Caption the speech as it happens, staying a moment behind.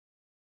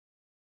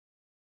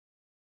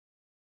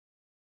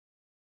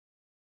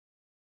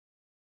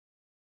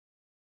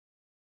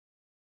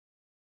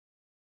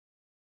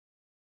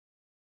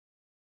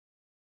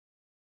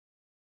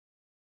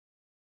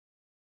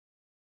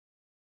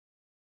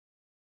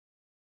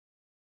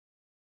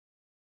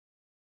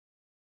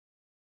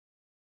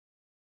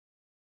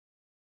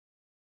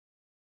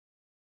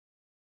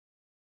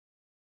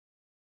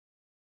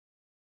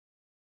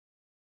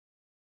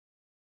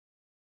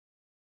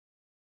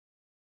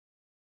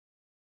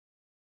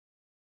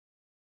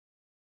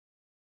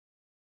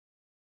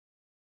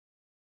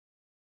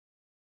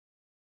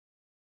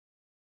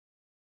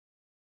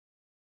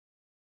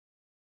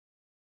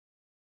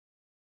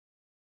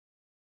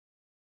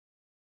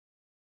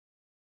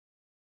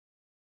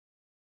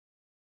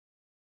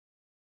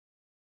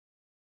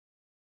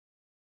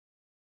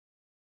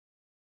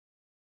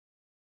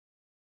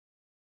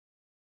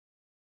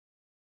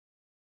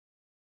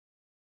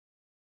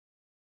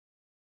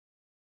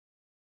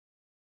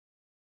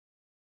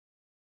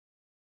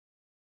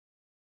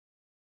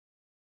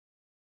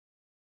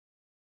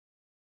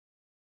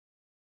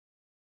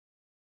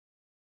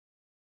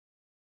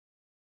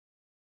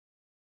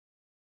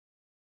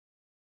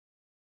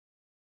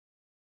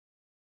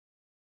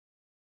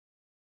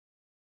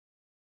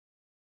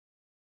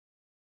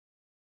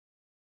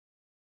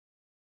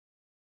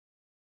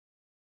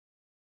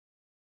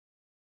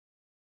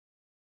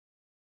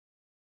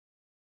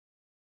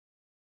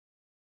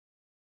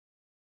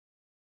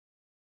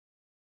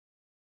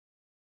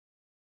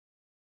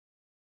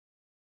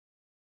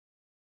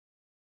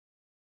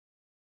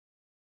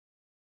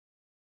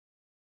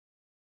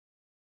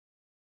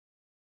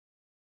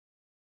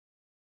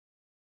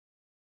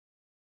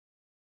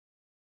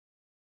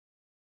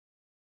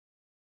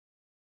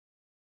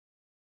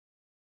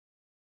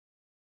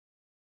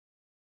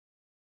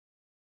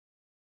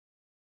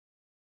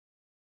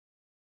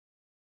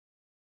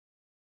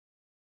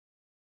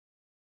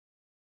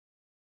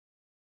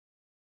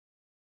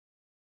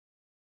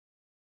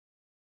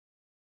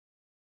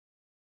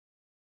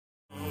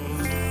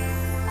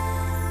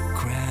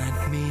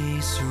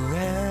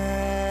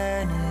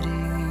serenity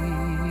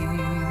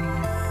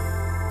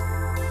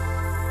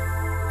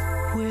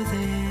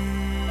within.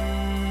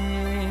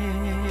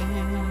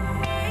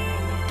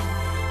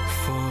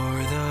 For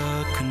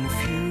the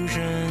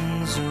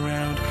confusions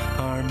around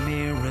are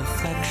mere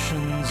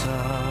reflections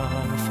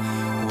of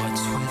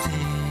what's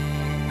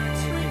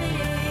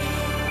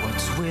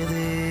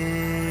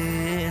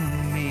within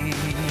me.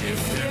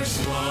 If there's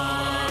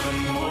one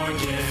more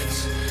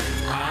gift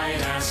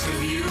I'd ask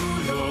of you,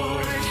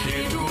 Lord,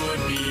 it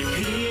would be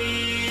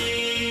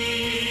peace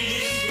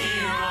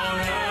here on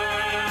earth,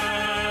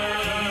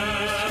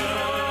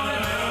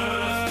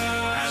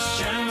 as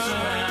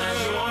gentle as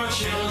your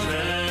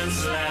children's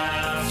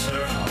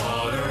laughter,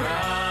 all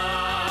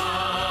around,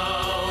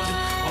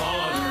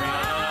 all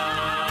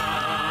around,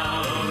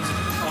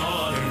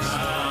 all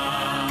around.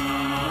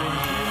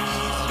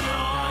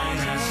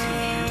 I'd ask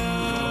of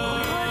you,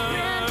 Lord, it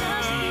would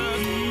be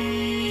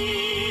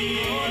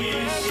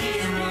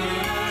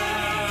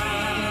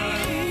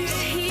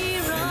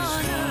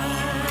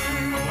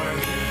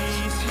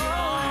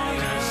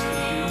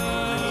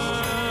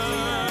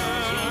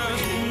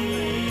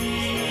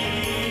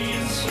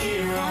peace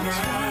here on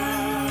earth.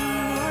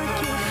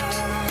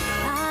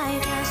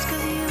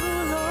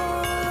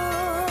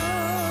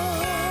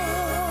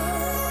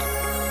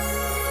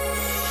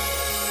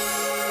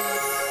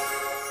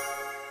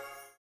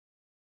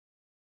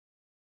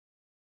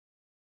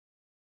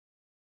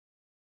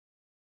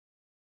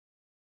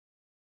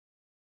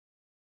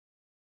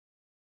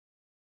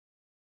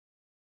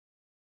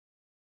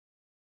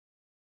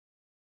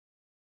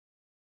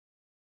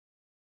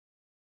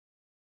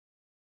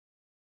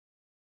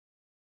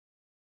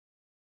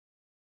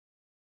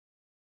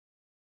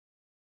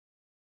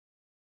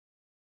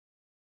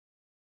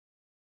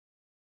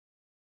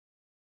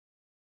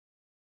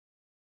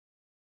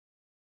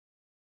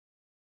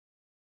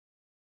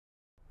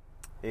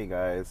 Hey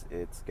guys,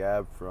 it's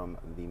Gab from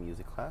the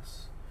music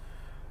class.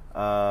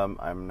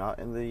 I'm not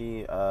in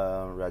the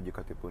Radio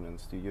Katipunan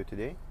studio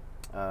today.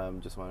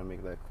 Just want to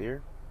make that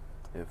clear.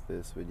 If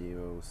this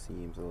video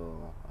seems a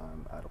little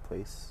out of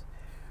place,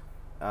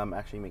 I'm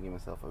actually making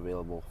myself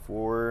available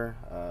for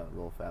a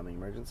little family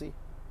emergency.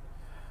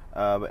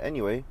 But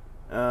anyway,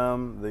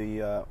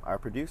 our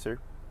producer,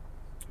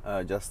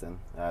 Justin,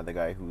 the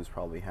guy who's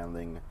probably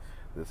handling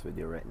this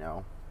video right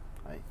now,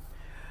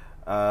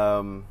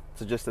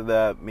 suggested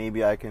that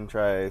maybe I can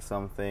try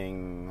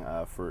something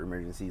for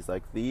emergencies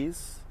like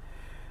these,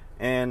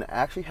 and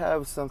actually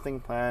have something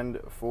planned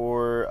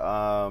for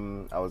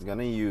I was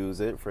gonna use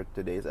it for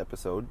today's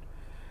episode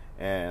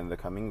and the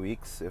coming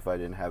weeks if I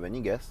didn't have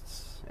any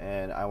guests,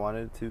 and I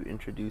wanted to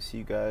introduce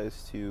you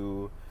guys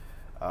to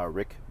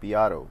Rick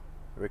Beato.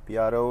 Rick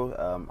Beato,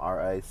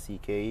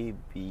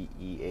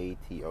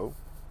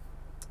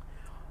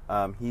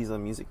 Rickbeato. He's a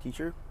music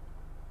teacher,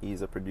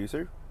 he's a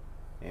producer,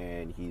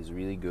 and he's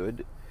really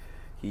good.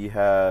 He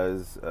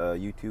has a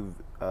YouTube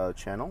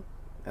channel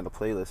and a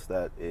playlist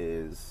that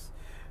is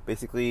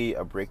basically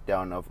a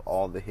breakdown of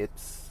all the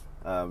hits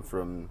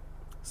from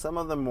some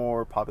of the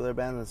more popular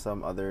bands and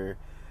some other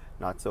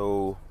not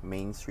so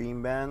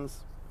mainstream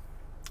bands.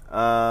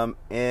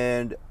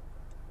 And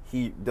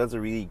he does a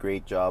really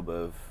great job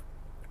of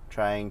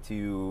trying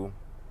to,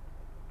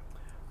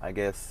 I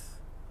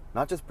guess,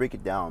 not just break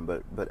it down,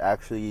 but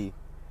actually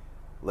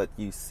let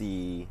you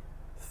see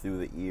through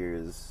the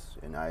ears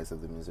and eyes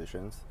of the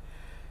musicians.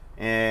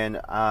 And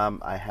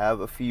I have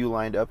a few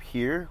lined up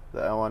here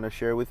that I want to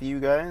share with you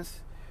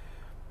guys.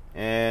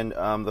 And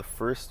the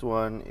first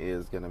one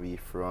is gonna be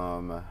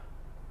from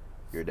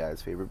your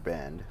dad's favorite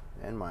band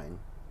and mine,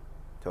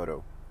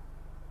 Toto.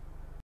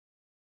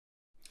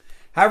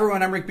 Hi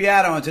everyone, I'm Rick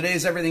Beato, and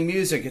today's Everything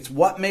Music. It's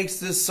What Makes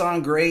This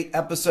Song Great,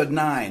 Episode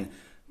 9.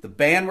 The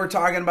band we're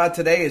talking about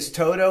today is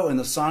Toto, and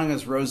the song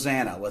is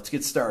Rosanna. Let's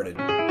get started.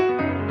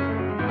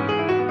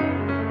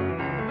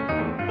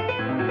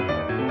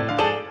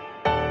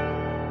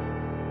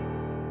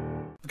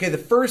 Okay, the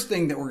first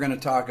thing that we're going to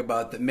talk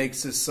about that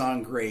makes this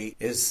song great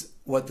is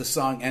what the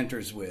song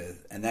enters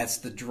with, and that's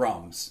the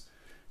drums.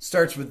 It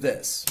starts with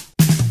this.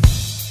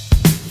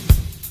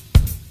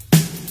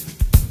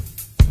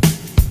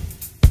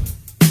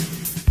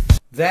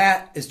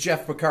 That is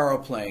Jeff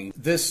Porcaro playing.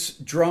 This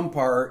drum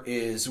part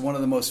is one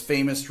of the most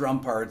famous drum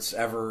parts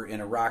ever in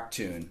a rock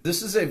tune.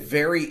 This is a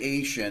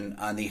variation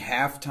on the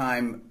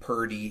halftime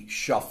Purdy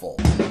shuffle.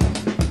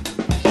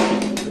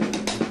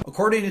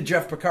 According to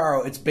Jeff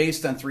Porcaro, it's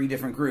based on 3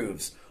 different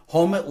grooves.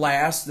 Home at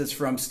Last, that's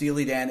from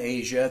Steely Dan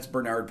Asia, it's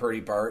Bernard Purdy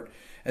part.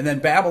 And then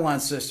Babylon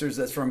Sisters,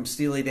 that's from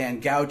Steely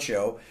Dan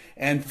Gaucho.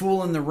 And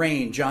Fool in the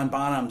Rain, John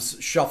Bonham's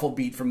shuffle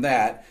beat from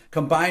that,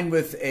 combined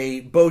with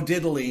a Bo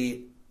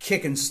Diddley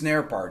kick and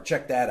snare part.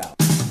 Check that out.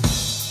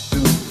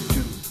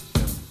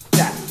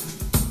 That.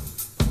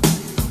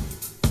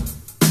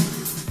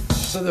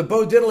 So the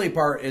Bo Diddley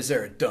part is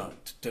there. Dun,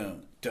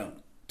 dun,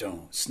 dun,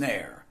 dun,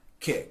 snare,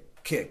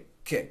 kick, kick,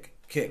 kick.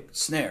 Kick,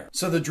 snare.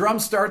 So the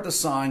drums start the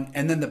song,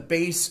 and then the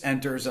bass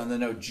enters on the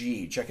note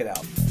G. Check it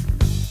out.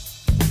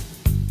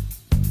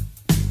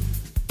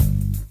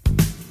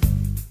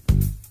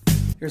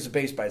 Here's the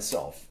bass by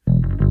itself.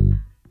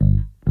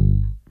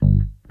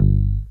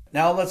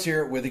 Now let's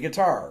hear it with the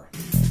guitar.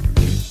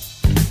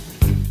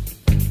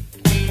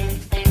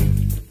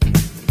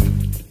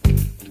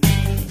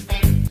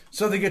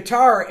 So the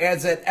guitar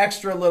adds that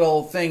extra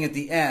little thing at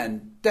the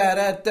end. Da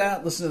da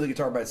da. Listen to the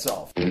guitar by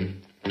itself.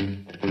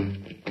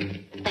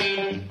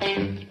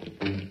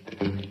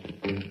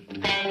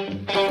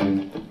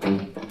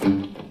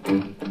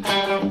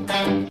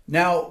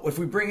 Now, if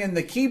we bring in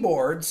the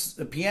keyboards,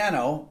 the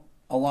piano,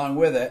 along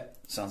with it,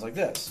 sounds like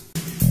this.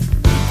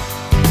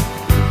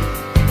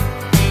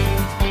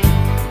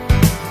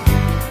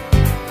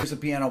 Here's the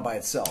piano by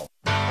itself.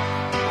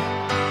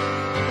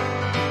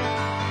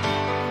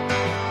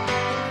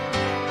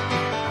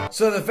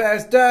 So the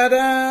fast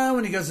da-da,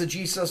 when he goes to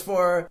G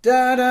sus4,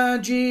 da-da,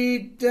 G,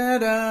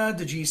 da-da,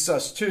 to G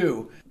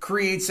sus2,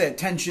 creates that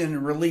tension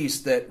and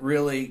release that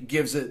really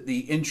gives it the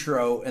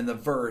intro and the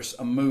verse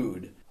a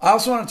mood. I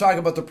also want to talk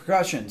about the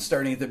percussion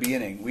starting at the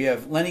beginning. We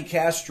have Lenny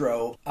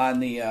Castro on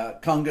the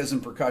congas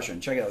and percussion.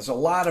 Check it out. There's a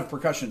lot of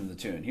percussion in the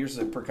tune. Here's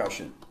the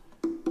percussion.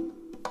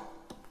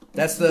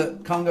 That's the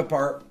conga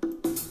part.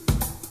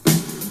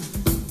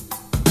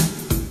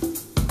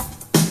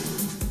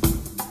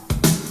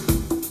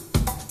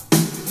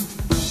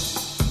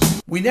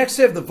 We next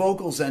have the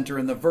vocals enter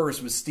in the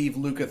verse with Steve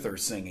Lukather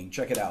singing.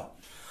 Check it out.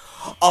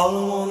 All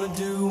I wanna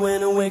do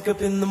when I wake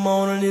up in the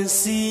morning is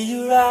see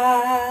your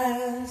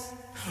eyes.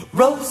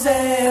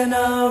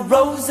 Rosanna,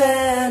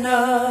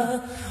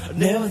 Rosanna,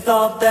 never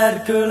thought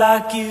that a girl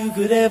like you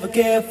could ever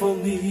care for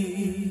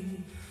me.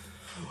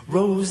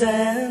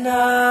 Rosanna.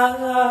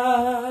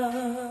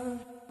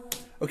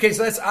 Okay,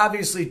 so that's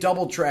obviously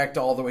double tracked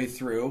all the way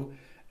through.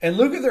 And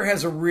Lukather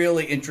has a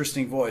really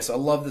interesting voice. I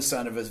love the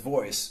sound of his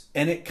voice.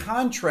 And it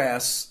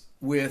contrasts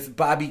with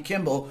Bobby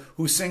Kimball,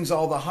 who sings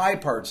all the high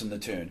parts in the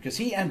tune, because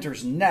he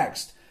enters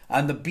next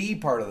on the B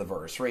part of the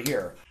verse, right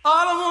here.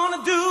 All I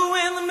wanna do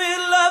in the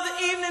middle of the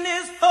evening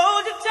is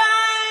hold you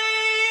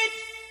tight.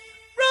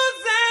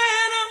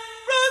 Rosanna,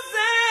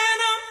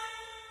 Rosanna,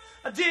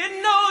 I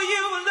didn't know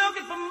you were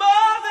looking for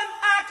more than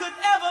I could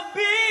ever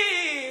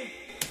be.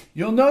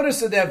 You'll notice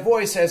that that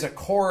voice has a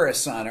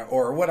chorus on it,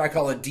 or what I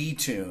call a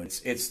D-tune.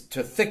 It's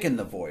to thicken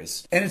the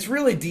voice. And it's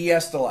really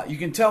de-essed a lot. You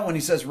can tell when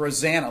he says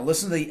Rosanna.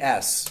 Listen to the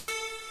S.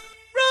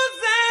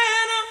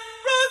 Rosanna,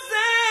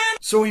 Rosanna.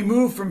 So we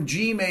move from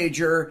G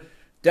major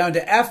down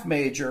to F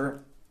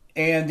major,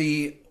 and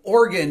the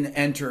organ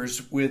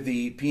enters with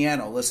the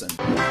piano. Listen.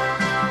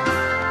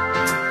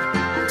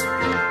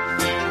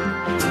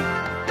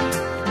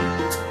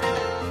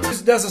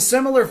 This does a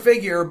similar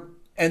figure,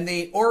 and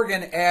the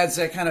organ adds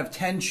that kind of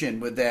tension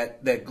with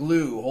that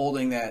glue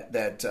holding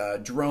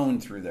that drone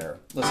through there.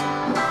 Listen.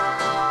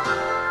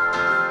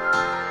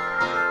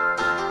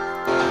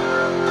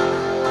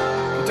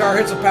 Guitar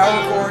hits a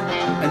power chord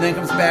and then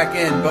comes back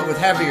in, but with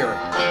heavier.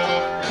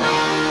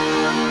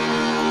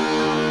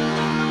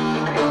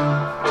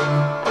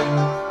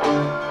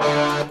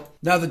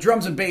 Now the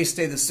drums and bass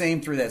stay the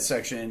same through that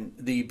section.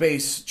 The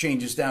bass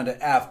changes down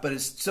to F, but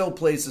it still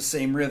plays the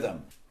same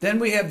rhythm. Then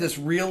we have this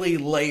really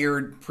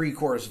layered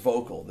pre-chorus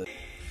vocal.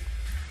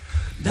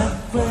 Not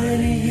quite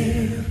a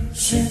year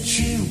since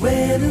she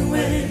went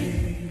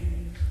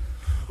away,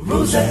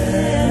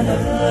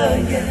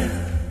 Rosanna, yeah.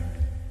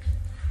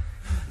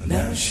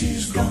 Now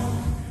she's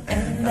gone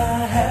and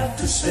I have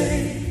to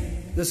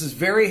say. This is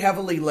very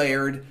heavily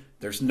layered.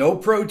 There's no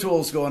Pro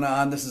Tools going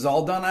on. This is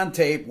all done on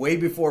tape way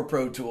before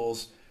Pro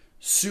Tools.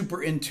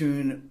 Super in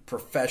tune,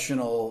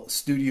 professional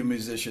studio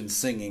musician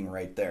singing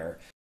right there.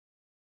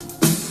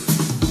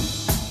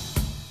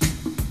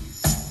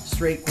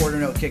 Straight quarter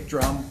note kick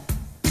drum.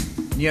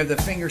 And you have the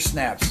finger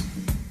snaps.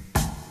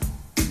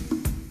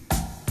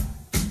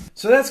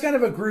 So that's kind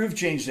of a groove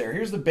change there.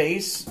 Here's the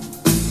bass.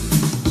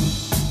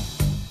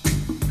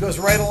 Goes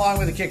right along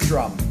with the kick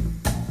drum.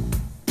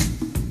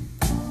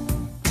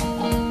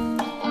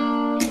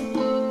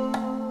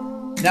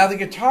 Now the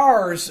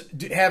guitars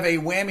have a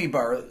whammy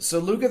bar.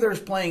 So Lukather's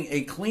playing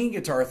a clean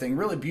guitar thing,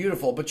 really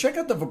beautiful. But check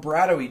out the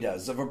vibrato he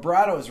does. The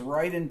vibrato is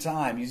right in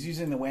time. He's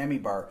using the whammy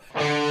bar.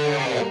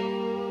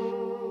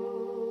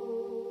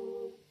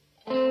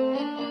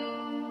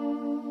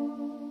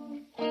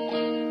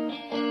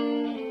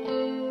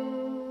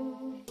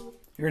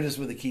 Here it is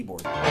with the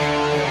keyboard.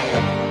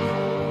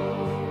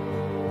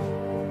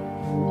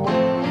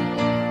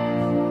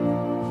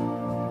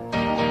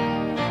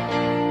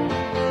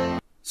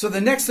 So the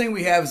next thing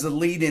we have is the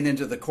lead in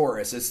into the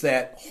chorus. It's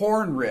that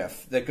horn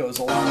riff that goes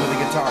along with the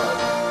guitar.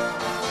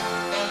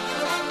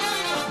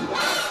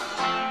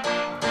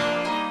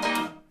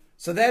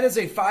 So that is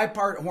a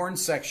 5-part horn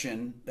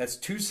section. That's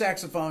 2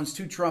 saxophones,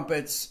 2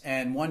 trumpets,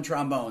 and 1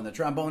 trombone. The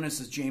trombonist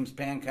is James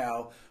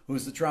Pankow,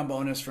 who's the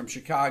trombonist from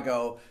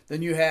Chicago.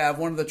 Then you have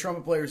one of the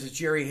trumpet players is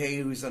Jerry Hay,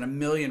 who's on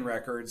 1,000,000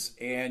 records.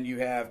 And you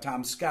have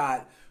Tom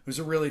Scott, who's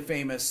a really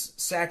famous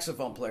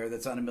saxophone player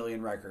that's on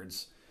 1,000,000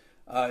 records.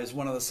 Is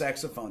one of the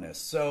saxophonists.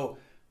 So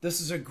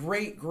this is a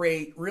great,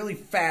 really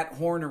fat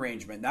horn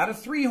arrangement. Not a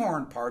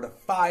 3-horn part, a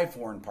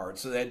 5-horn part.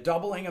 So that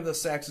doubling of the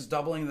saxes,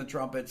 doubling of the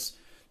trumpets,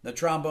 the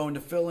trombone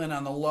to fill in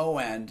on the low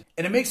end.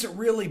 And it makes it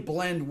really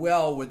blend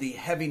well with the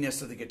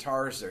heaviness of the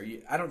guitars there.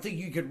 I don't think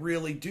you could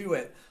really do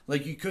it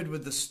like you could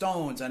with the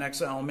Stones on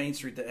Exile on Main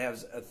Street that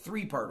has a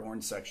 3-part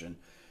horn section.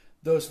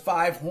 Those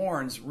 5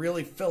 horns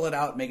really fill it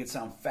out and make it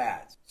sound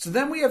fat. So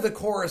then we have the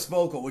chorus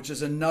vocal, which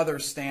is another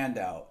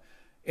standout.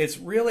 It's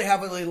really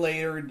heavily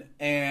layered,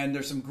 and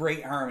there's some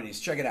great harmonies.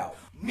 Check it out.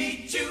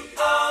 Meet you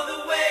all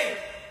the way,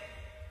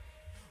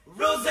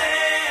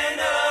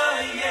 Rosanna,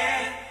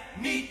 yeah.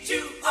 Meet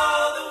you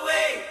all the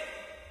way.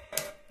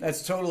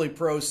 That's totally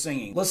pro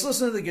singing. Let's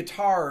listen to the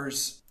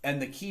guitars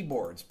and the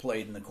keyboards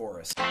played in the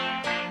chorus.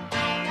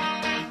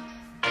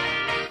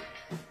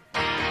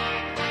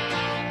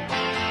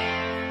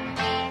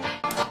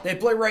 They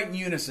play right in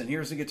unison.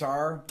 Here's the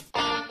guitar.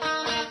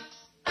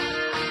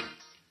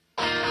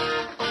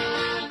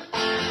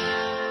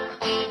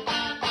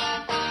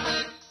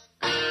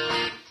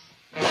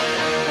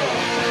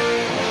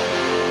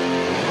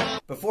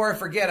 Before I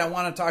forget, I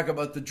want to talk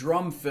about the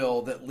drum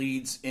fill that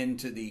leads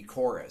into the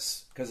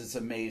chorus, because it's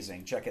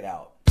amazing. Check it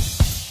out.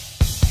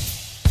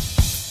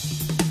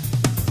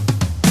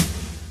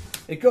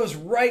 It goes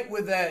right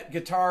with that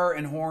guitar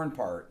and horn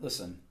part.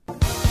 Listen.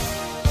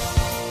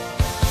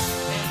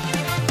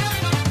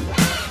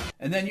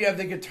 And then you have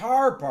the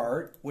guitar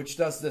part, which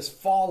does this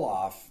fall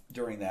off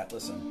during that.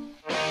 Listen.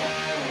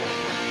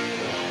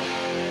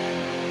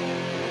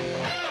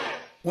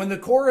 When the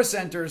chorus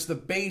enters, the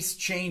bass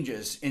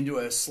changes into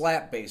a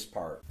slap bass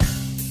part.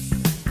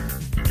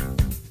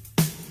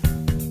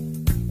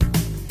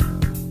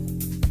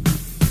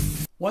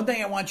 One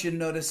thing I want you to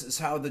notice is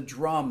how the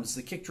drums,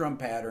 the kick drum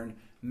pattern,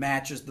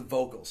 matches the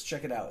vocals.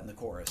 Check it out in the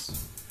chorus.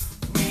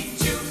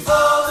 Meet you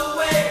all the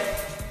way,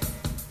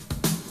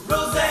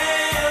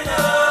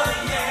 Rosanna,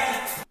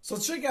 yeah. So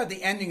let's check out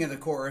the ending of the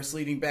chorus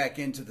leading back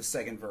into the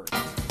second verse.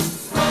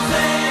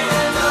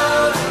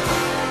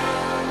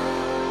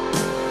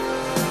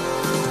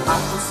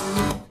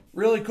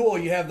 Really cool.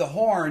 You have the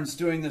horns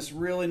doing this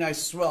really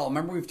nice swell.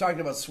 Remember we've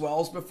talked about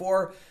swells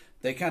before?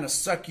 They kind of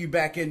suck you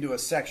back into a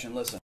section.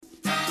 Listen.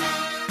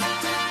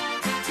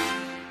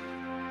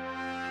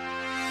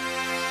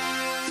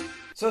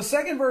 So the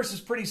second verse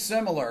is pretty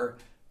similar.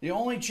 The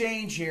only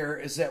change here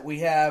is that we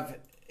have,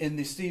 in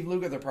the Steve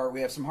Lukather part,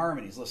 we have some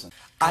harmonies. Listen.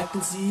 I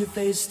can see your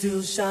face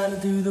still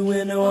shining through the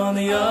window on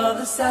the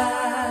other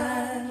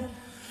side.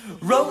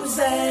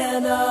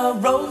 Rosanna,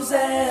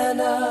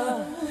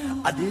 Rosanna,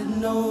 I didn't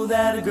know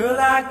that a girl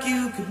like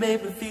you could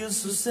make me feel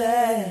so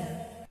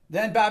sad.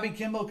 Then Bobby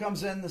Kimball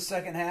comes in the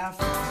second half.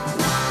 Rosanna,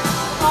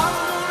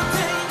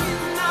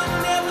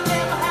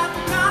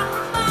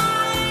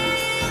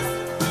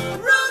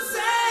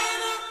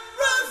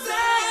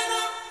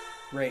 Rosanna,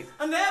 Great.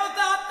 I never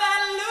thought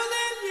that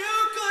losing you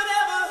could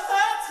ever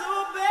hurt so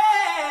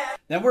bad.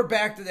 Then we're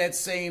back to that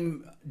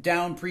same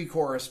down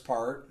pre-chorus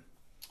part.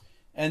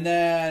 And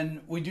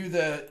then we do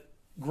the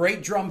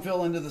great drum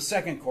fill into the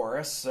second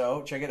chorus.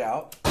 So check it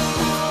out.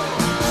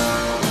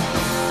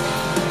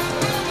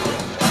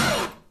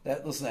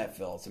 Listen to that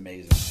fill. It's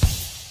amazing.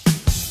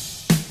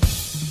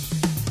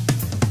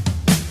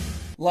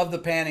 Love the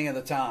panning of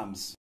the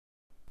toms.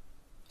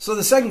 So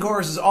the second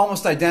chorus is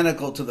almost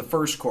identical to the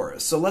first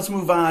chorus. So let's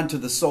move on to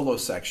the solo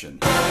section.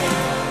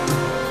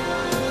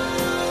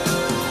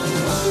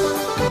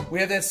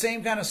 We have that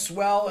same kind of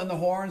swell in the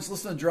horns.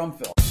 Listen to the drum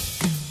fill.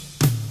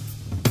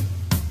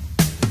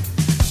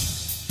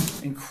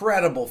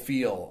 Incredible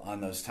feel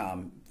on those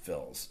tom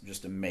fills.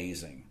 Just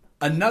amazing.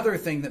 Another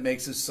thing that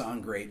makes this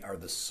song great are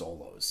the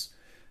solos.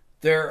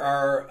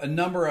 There's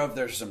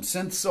some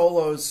synth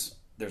solos,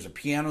 there's a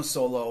piano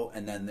solo,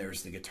 and then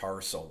there's the guitar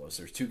solos.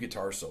 There's 2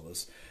 guitar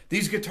solos.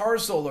 These guitar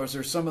solos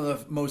are some of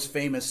the most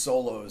famous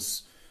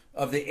solos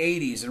of the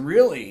 80s and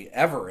really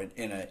ever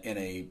in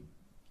a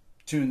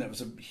tune that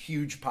was a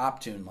huge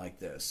pop tune like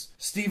this.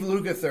 Steve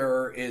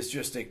Lukather is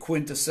just a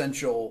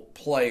quintessential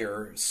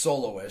player,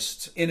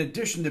 soloist, in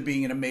addition to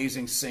being an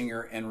amazing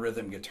singer and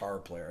rhythm guitar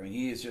player. I mean,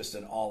 he is just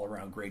an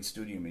all-around great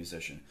studio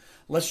musician.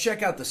 Let's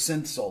check out the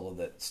synth solo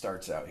that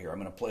starts out here. I'm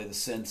going to play the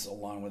synths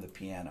along with the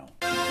piano.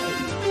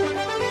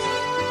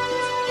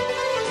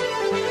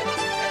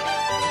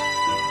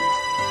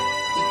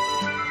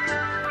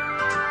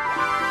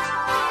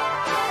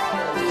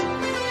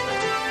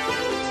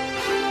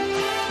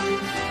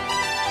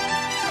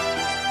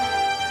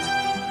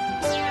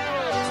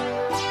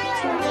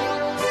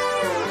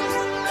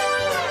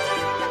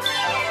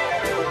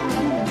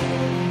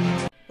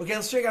 Okay,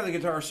 let's check out the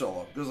guitar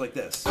solo. It goes like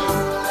this.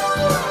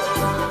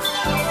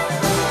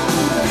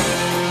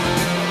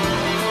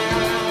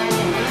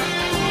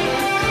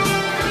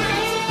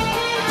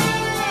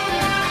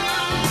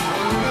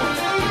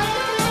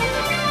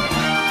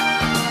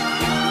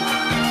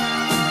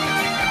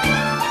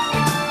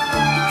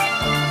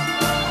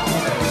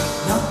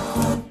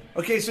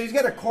 Okay, so he's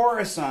got a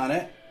chorus on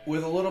it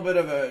with a little bit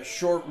of a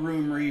short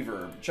room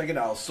reverb. Check it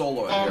out, I'll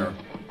solo it here.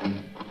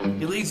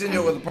 He leads into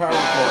it with a power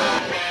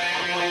chord.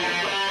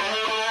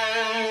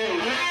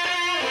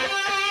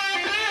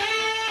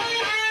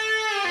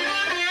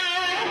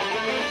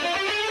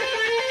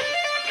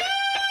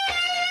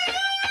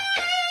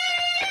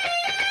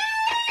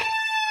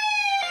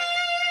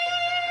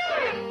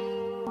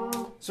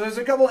 So there's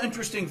a couple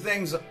interesting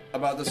things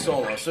about the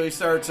solo. So he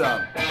starts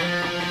right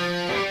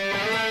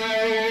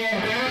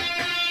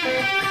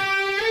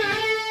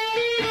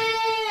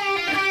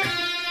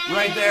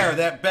there,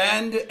 that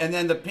bend, and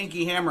then the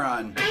pinky hammer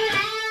on.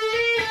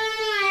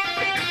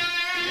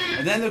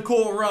 And then the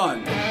cool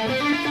run.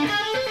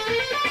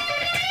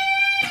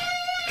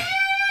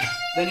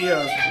 Then he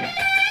goes.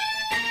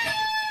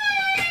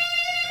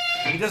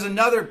 He does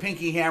another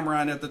pinky hammer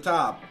on at the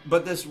top.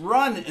 But this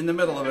run in the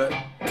middle of it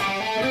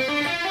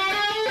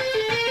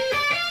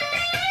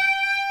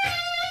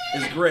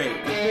is great.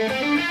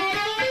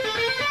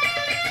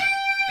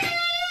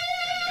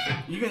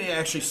 You can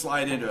actually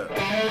slide into it.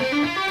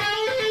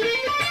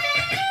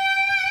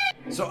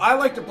 So I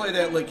like to play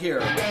that lick here.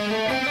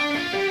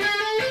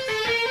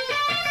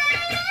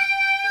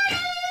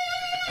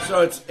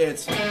 So it's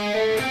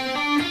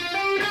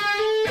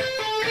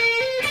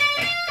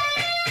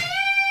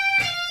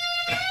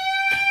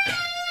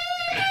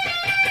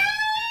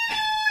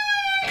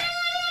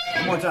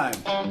one more time.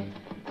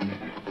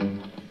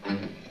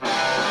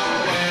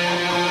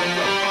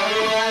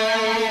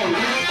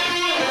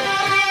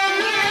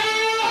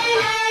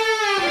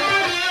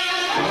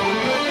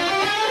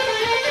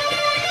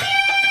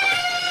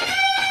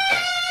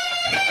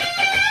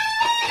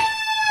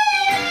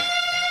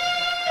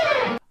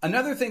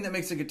 Another thing that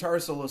makes a guitar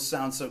solo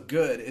sound so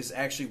good is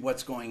actually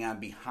what's going on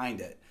behind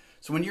it.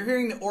 So when you're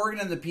hearing the organ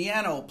and the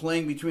piano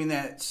playing between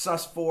that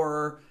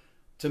sus4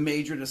 to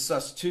major to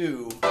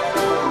sus2,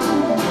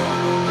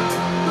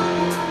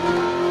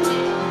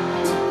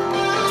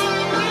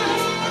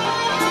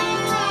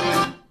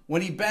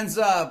 when he bends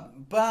up,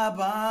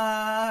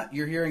 ba-ba,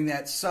 you're hearing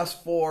that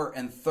sus4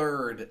 and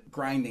third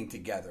grinding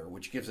together,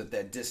 which gives it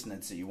that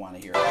dissonance that you want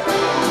to hear.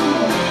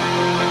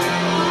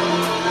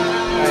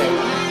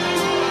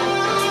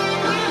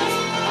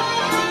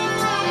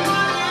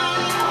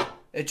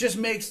 It just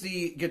makes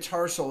the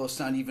guitar solo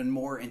sound even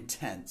more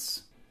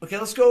intense. Okay,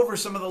 let's go over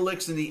some of the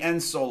licks in the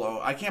end solo.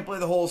 I can't play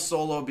the whole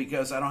solo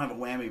because I don't have a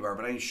whammy bar,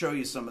 but I can show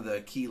you some of the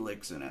key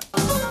licks in it.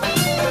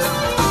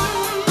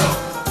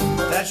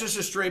 That's just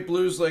a straight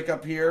blues lick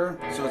up here,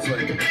 so it's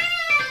like...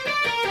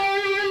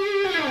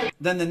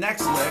 Then the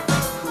next lick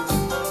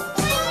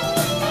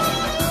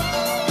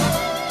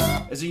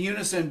is a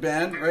unison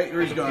bend, right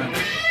where he's going.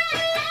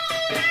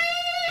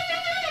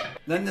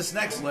 Then this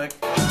next lick,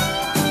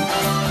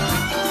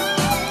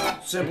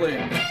 simply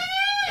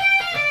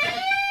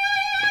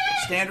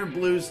standard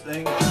blues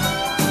thing.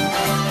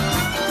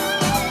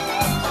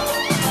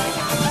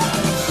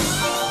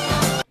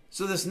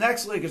 So this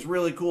next lick is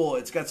really cool.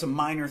 It's got some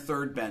minor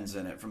third bends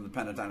in it from the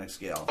pentatonic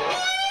scale.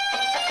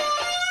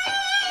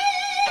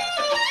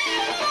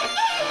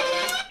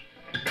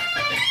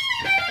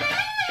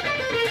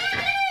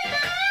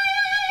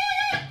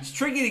 It's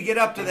tricky to get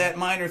up to that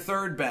minor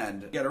third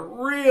bend. You gotta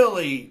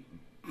really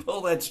pull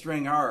that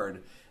string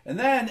hard. And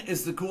then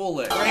is the cool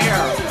lick right here.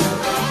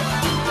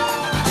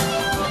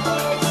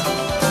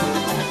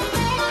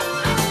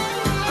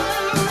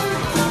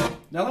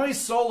 Now let me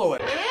solo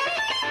it.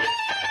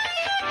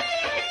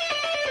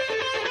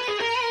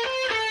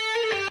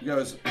 It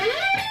goes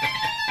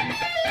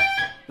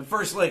the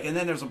first lick, and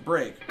then there's a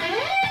break.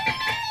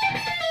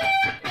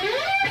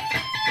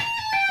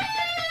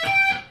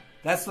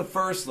 That's the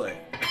first lick.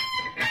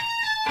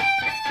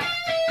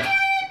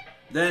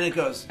 Then it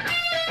goes.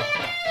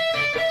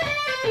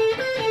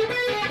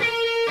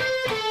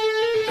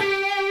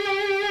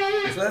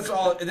 So that's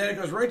all, and then it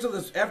goes right to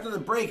this. After the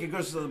break, it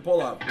goes to the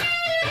pull-up.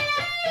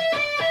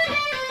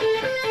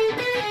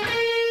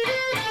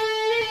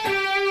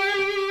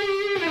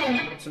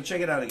 So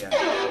check it out again.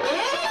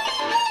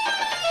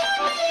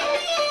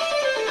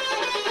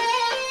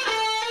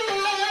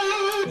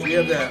 So you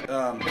have that,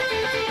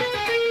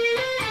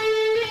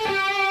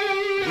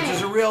 which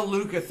is a real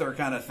Lukather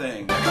kind of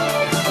thing.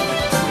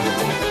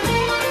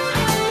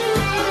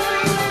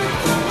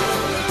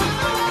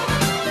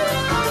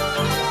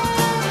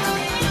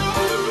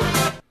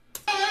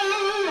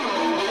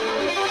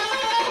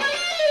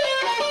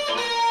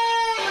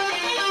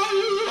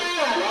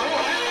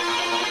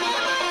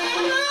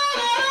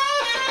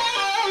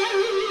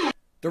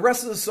 The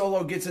rest of the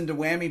solo gets into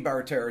whammy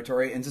bar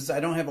territory, and since I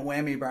don't have a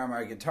whammy bar on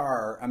my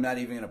guitar, I'm not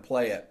even going to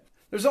play it.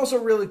 There's also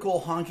a really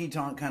cool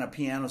honky-tonk kind of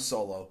piano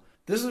solo.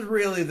 This is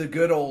really the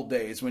good old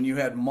days when you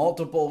had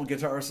multiple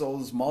guitar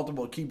solos,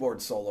 multiple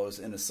keyboard solos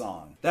in a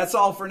song. That's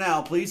all for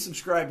now. Please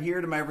subscribe here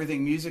to my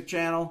Everything Music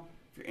channel.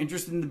 If you're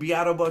interested in the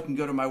Beato book, you can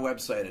go to my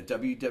website at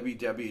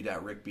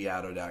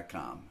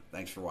www.rickbeato.com.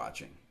 Thanks for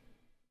watching.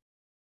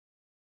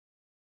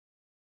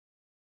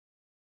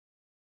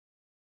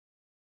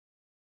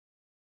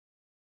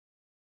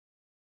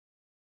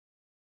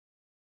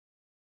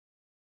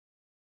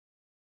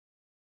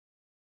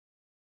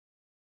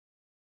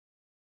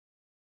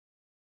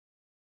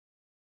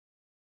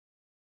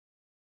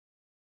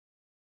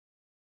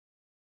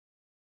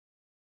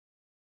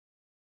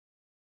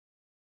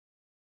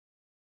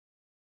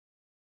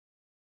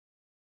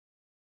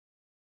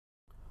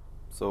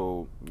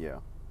 So yeah,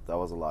 that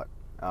was a lot.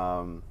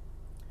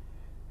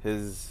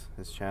 His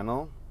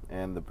channel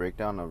and the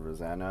breakdown of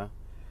Rosanna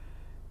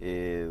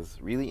is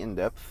really in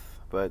depth.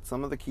 But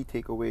some of the key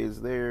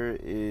takeaways there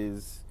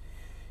is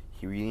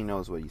he really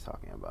knows what he's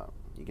talking about.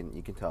 You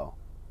can tell.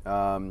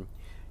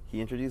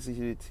 He introduces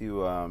you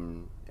to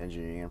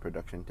engineering and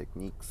production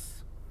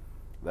techniques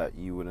that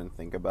you wouldn't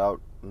think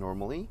about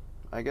normally,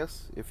 I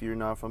guess, if you're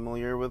not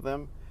familiar with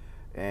them,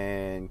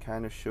 and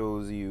kind of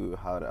shows you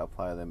how to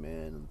apply them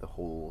in the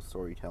whole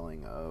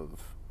storytelling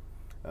of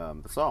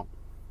the song.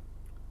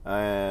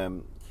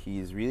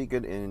 He's really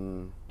good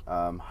in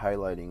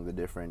highlighting the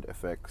different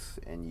effects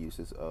and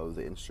uses of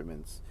the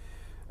instruments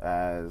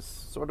as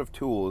sort of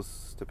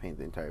tools to paint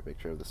the entire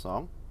picture of the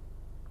song,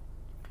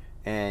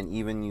 and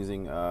even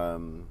using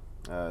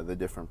the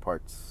different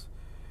parts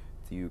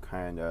to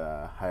kind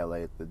of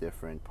highlight the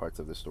different parts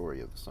of the story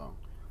of the song.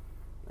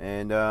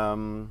 And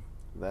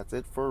that's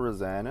it for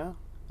Rosanna.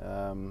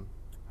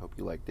 Hope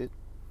you liked it,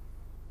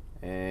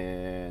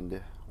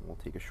 and we'll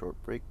take a short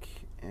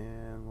break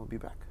and we'll be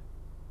back.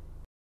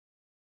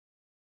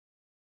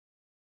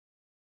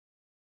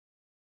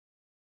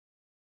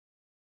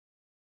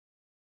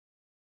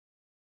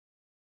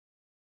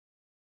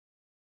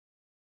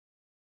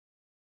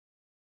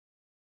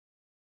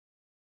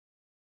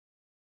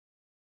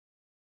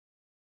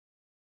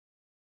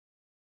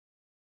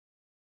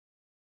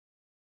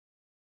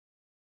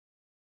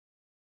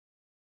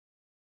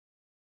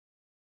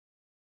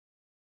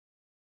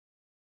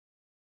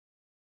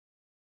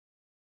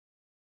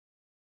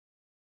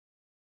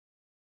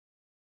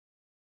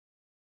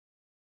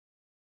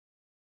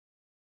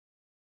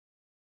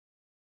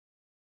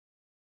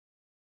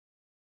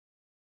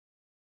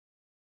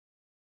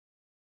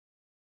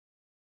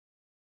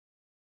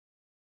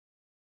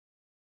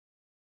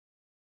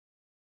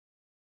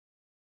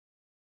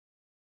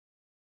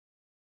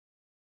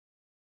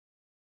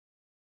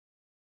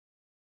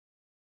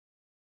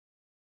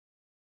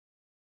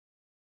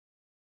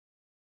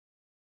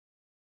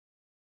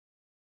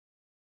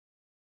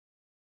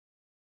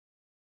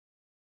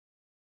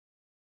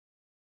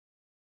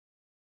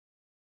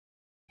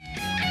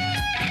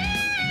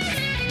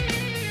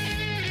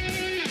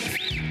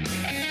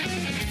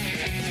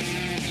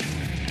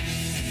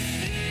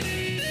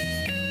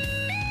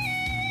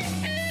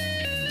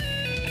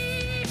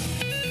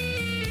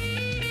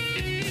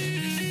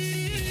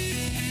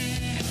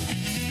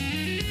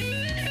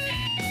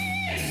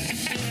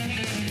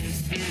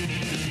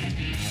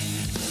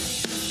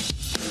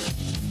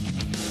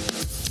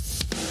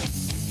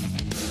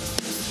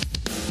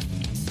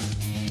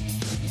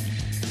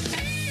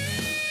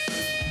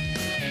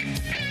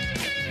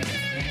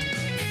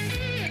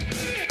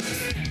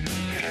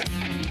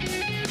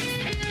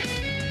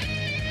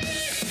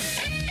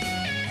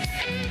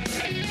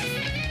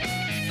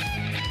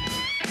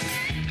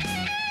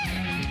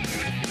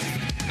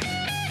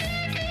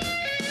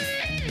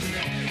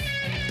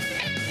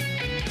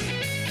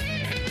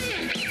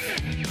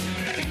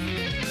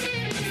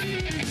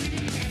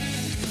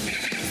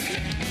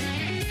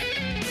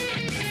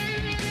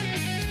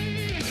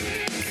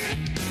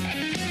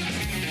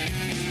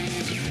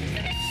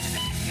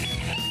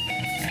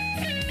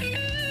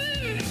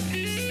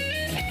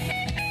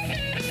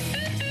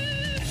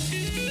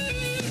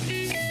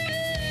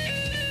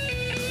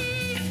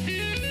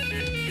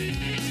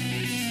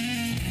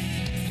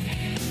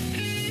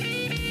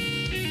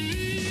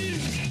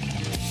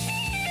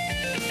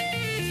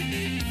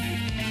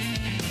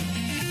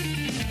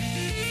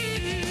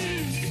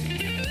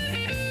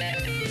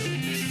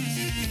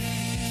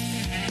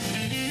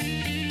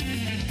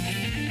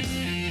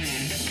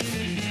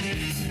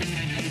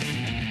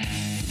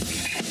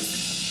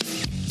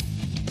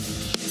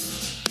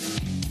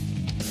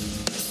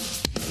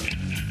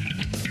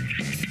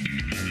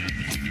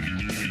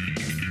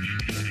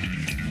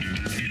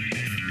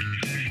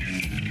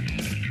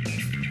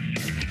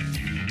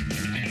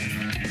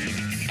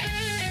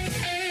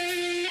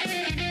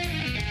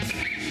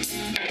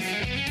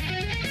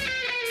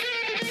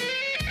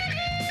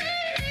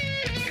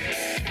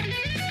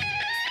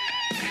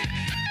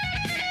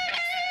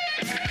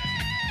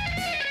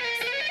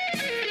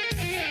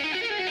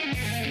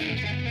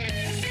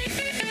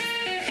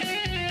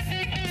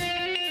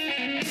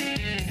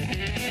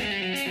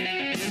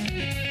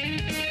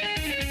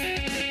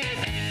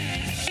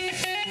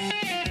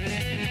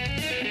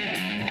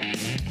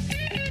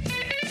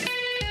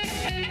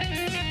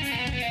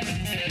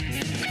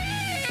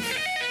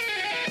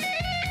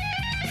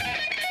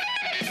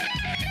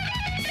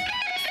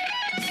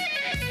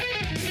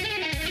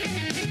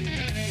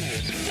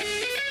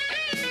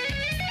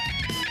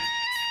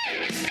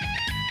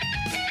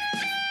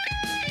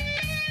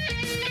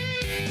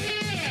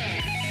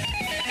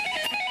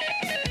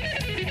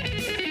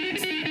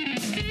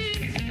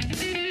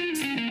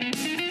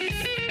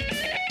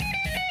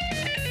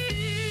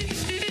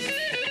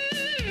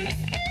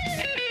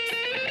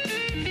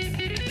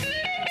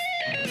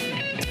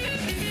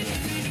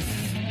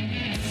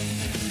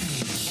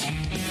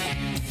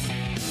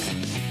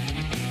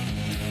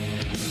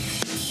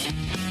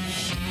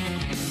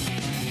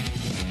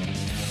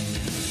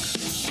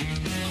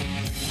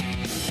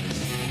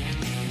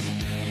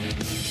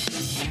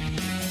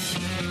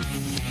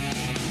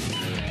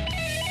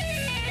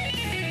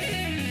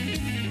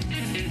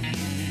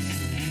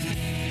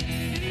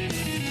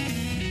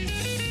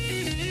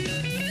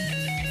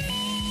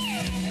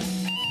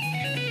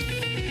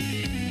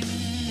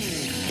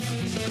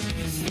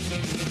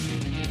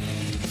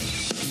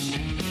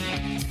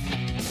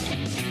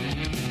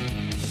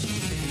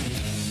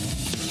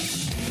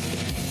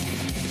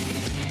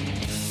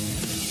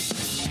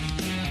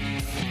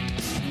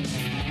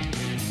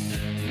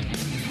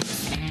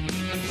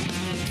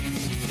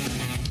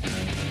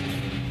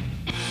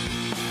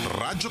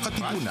 Radyo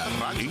Katipunan,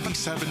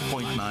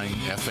 87.9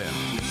 FM.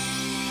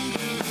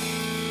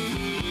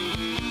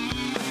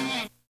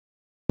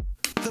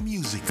 The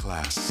Music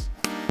Class.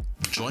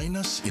 Join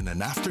us in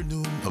an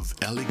afternoon of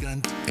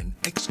elegant and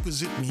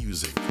exquisite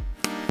music.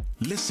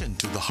 Listen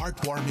to the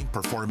heartwarming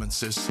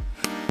performances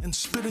and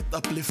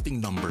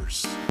spirit-uplifting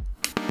numbers.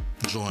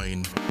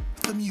 Join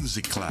The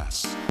Music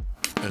Class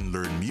and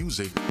learn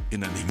music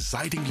in an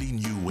excitingly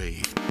new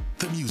way.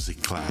 The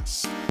Music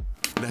Class.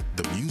 Let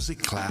the music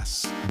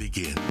class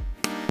begin.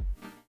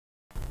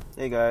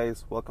 Hey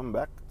guys, welcome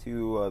back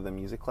to the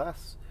music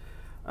class.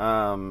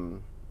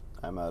 I'm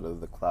out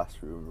of the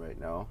classroom right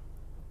now.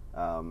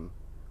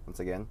 Once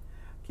again,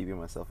 keeping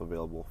myself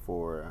available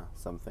for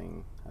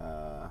something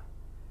at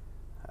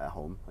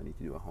home. I need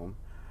to do at home.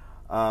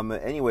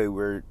 Anyway,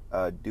 we're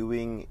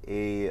doing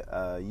a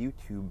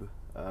YouTube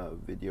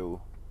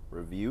video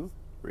review,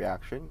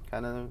 reaction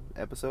kind of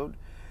episode.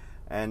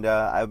 And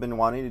I've been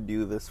wanting to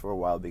do this for a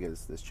while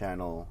because this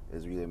channel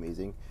is really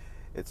amazing.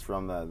 It's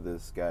from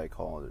this guy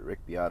called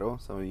Beato.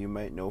 Some of you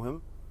might know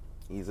him.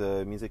 He's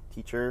a music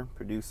teacher,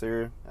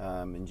 producer,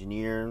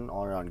 engineer,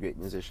 all-around great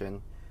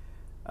musician.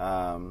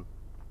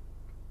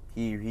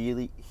 He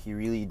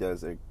really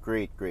does a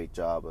great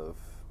job of,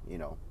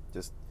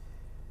 just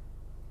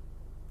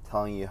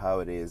telling you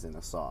how it is in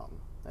a song.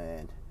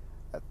 And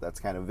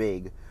that's kind of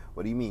vague.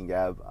 What do you mean,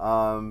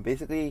 Gab?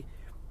 Basically,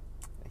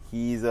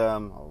 he's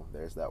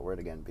there's that word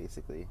again.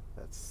 Basically,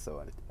 that's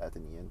so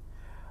Athenian.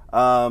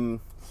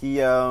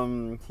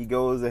 He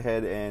goes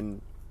ahead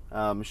and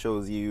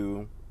shows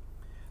you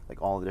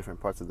like all the different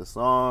parts of the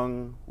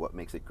song, what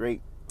makes it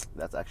great.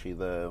 That's actually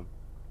the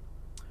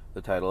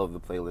title of the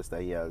playlist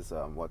that he has.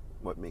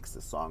 What makes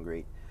the song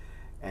great,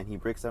 and he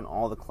breaks down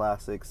all the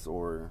classics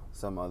or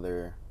some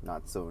other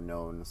not so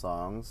known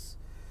songs,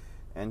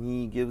 and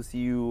he gives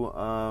you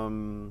a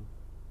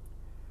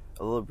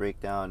little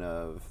breakdown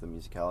of the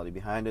musicality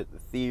behind it, the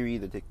theory,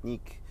 the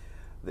technique,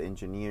 the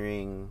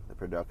engineering, the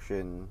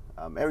production,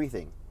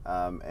 everything.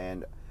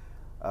 And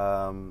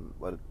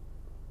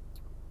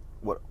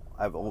what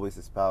I've always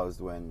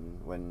espoused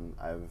when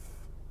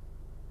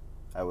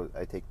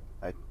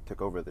I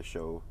took over the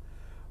show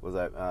was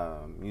that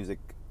music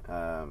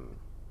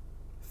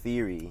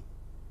theory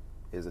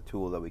is a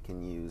tool that we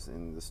can use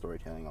in the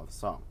storytelling of the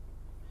song.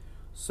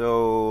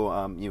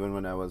 So even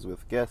when I was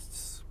with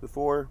guests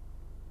before,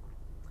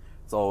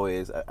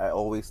 I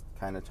always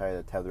kind of try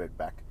to tether it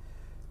back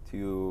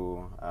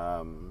to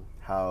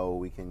how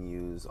we can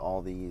use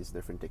all these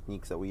different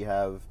techniques that we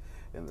have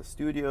in the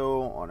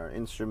studio, on our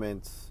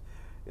instruments,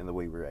 in the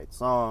way we write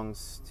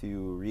songs,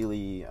 to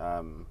really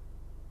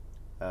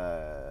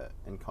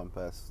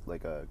encompass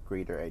like a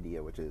greater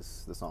idea, which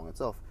is the song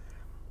itself.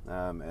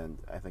 And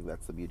I think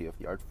that's the beauty of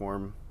the art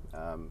form.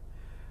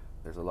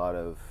 There's a lot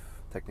of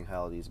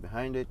technicalities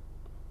behind it.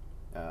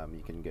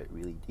 You can get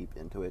really deep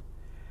into it.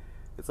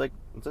 It's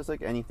just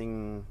like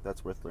anything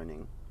that's worth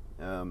learning.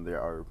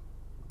 There are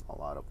a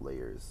lot of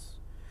layers,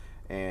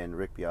 and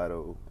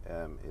Beato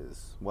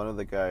is one of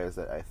the guys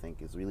that I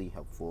think is really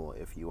helpful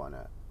if you want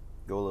to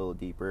go a little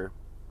deeper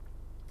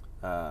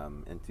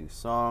into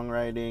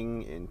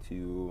songwriting,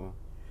 into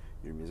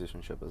your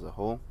musicianship as a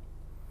whole.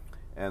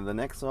 And the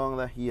next song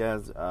that he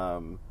has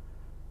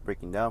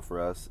breaking down for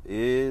us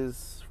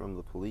is from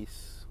The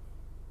Police.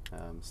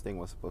 Sting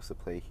was supposed to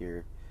play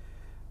here,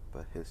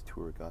 but his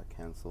tour got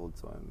canceled,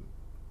 so I'm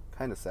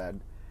kind of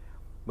sad.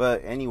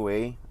 But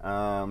anyway,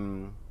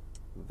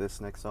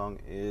 this next song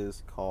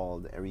is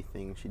called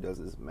Everything She Does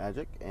Is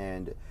Magic,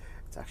 and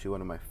it's actually one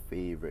of my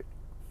favorite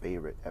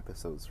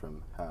episodes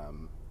from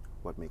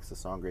What Makes the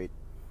Song Great,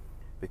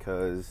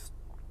 because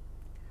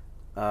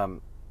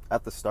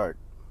at the start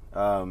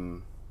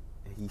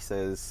he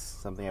says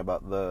something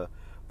about the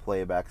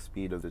playback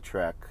speed of the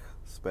track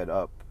sped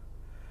up.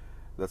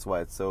 That's why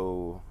it's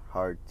so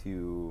hard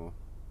to,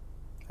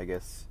 I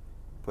guess,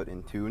 put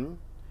in tune,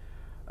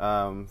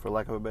 for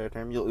lack of a better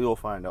term. You'll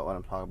find out what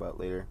I'm talking about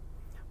later.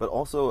 But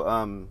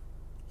also,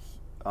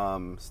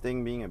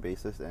 Sting being a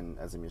bassist and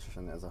as a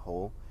musician as a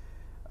whole,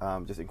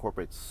 just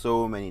incorporates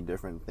so many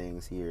different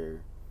things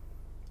here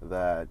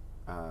that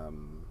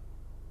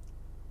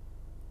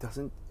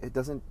doesn't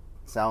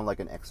sound like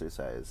an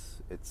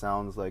exercise. It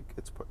sounds like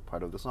it's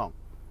part of the song,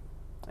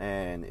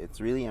 and it's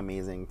really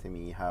amazing to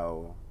me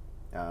how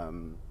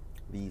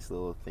these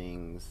little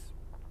things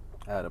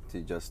add up to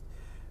just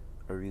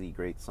a really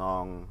great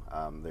song.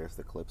 There's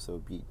the calypso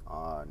beat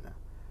on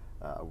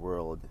a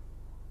world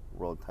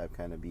type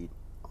kind of beat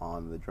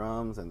on the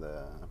drums and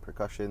the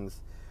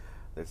percussions.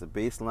 There's a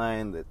bass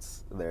line.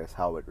 There's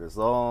how it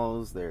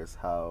resolves. There's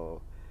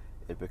how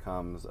it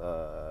becomes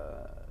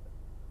a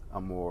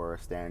more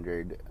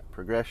standard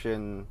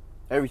progression.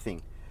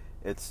 Everything.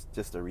 It's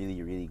just a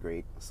really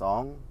great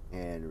song,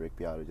 and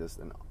Beato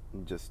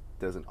just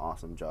does an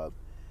awesome job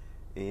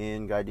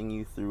in guiding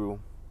you through,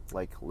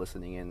 like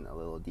listening in a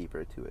little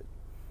deeper to it.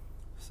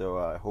 So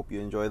I hope you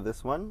enjoyed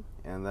this one,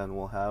 and then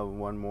we'll have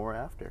one more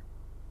after.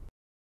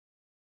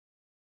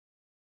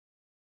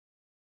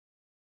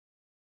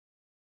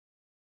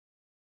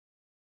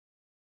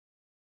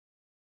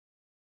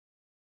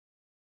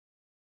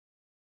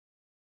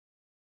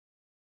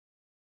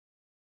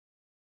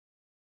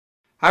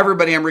 Hi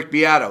everybody, I'm Rick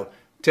Beato.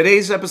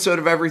 Today's episode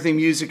of Everything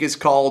Music is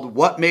called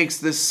What Makes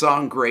This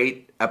Song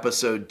Great,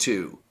 Episode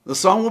 2. The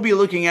song we'll be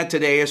looking at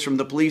today is from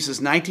the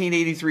Police's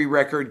 1983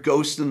 record,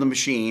 Ghost in the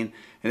Machine,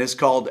 and it's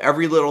called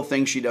Every Little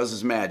Thing She Does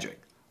Is Magic.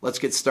 Let's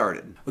get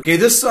started. Okay,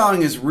 this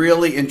song is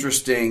really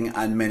interesting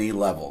on many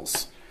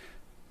levels.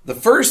 The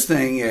first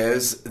thing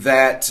is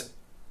that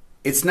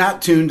it's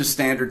not tuned to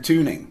standard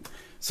tuning.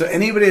 So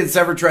anybody that's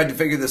ever tried to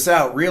figure this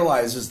out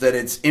realizes that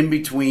it's in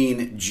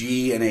between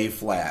G and A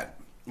flat.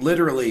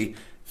 Literally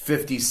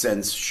 50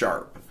 cents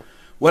sharp.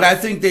 What I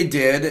think they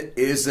did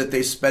is that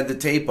they sped the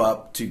tape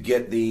up to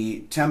get the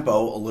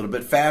tempo a little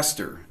bit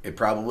faster. It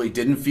probably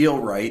didn't feel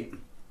right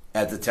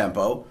at the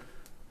tempo.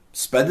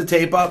 Sped the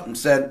tape up and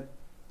said,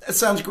 that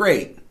sounds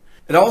great.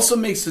 It also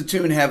makes the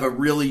tune have a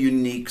really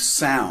unique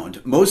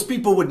sound. Most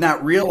people would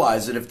not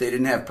realize it if they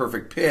didn't have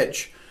perfect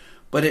pitch,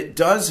 but it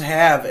does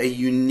have a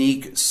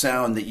unique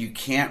sound that you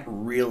can't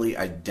really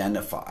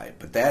identify.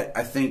 But that,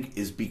 I think,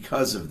 is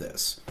because of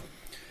this.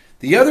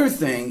 The other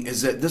thing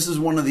is that this is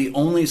one of the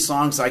only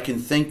songs I can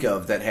think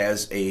of that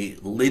has a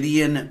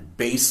Lydian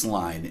bass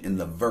line in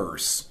the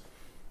verse.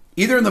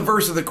 Either in the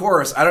verse or the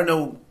chorus. I don't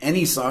know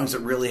any songs that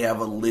really have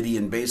a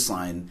Lydian bass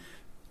line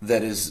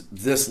that is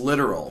this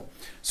literal.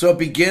 So it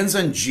begins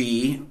on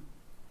G,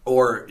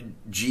 or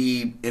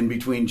G in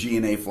between G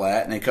and A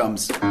flat, and it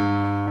comes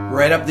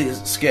right up the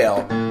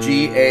scale.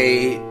 G,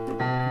 A,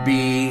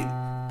 B,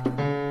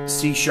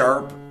 C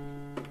sharp.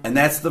 And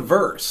that's the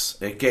verse.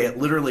 Okay, it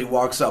literally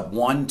walks up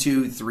 1,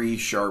 2, 3,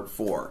 sharp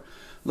 4.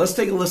 Let's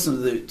take a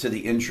listen to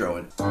the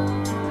intro.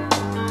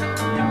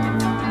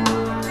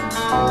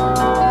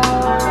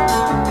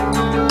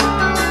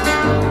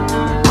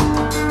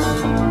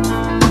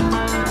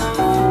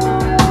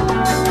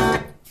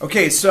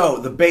 Okay, so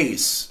the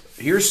bass.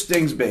 Here's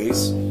Sting's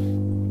bass.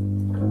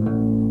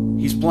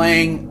 He's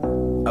playing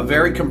a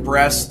very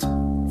compressed,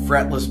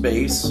 fretless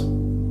bass.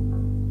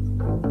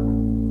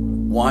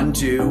 1,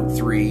 2,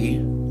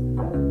 3.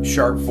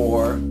 Sharp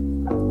 4.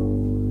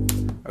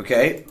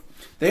 Okay.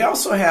 They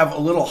also have a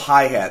little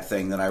hi-hat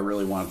thing that I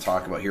really want to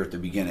talk about here at the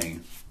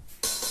beginning.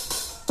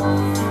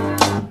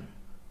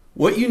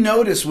 What you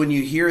notice when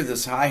you hear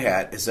this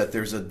hi-hat is that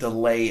there's a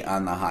delay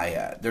on the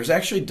hi-hat. There's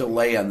actually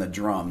delay on the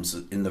drums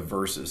in the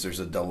verses. There's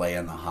a delay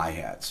on the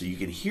hi-hat. So you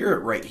can hear it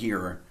right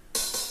here.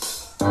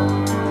 So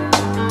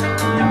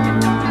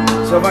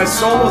if I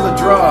solo the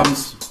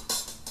drums,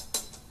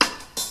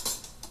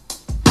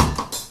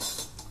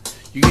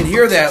 you can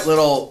hear that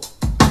little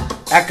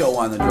echo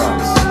on the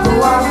drums.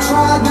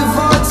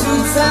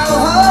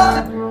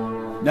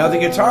 Now the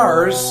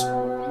guitars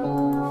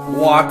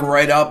walk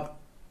right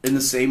up in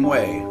the same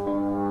way.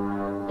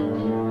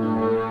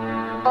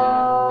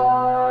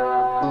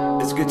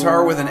 It's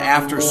guitar with an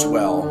after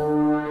swell.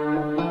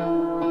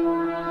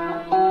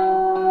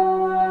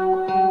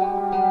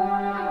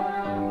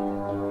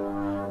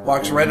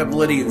 Walks right up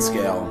Lydian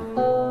scale.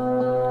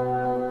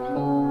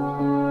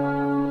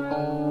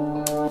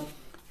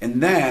 And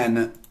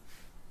then,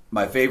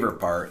 my favorite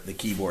part, the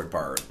keyboard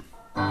part.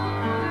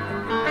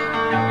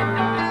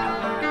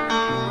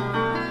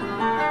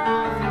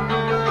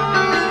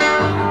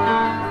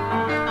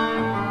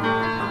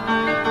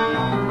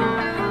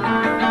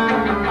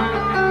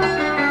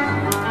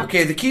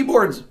 Okay, the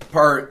keyboard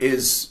part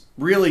is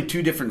really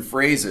two different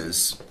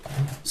phrases.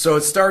 So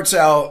it starts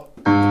out...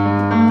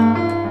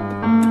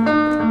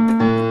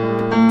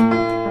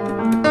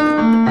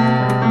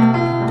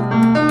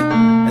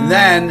 and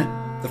then...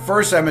 the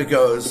first time it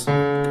goes,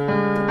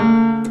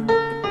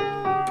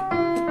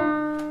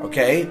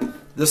 okay.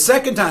 The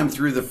second time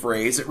through the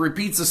phrase, it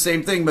repeats the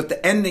same thing, but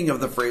the ending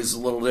of the phrase is a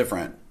little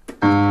different.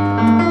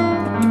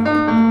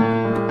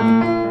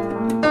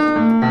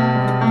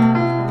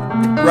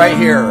 Right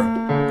here.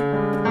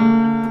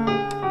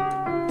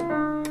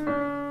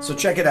 So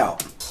check it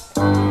out.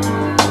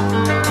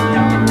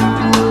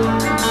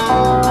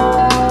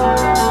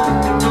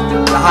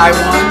 The high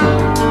one.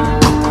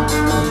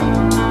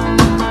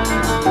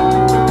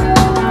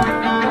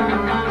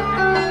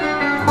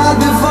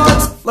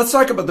 Let's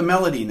talk about the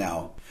melody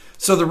now.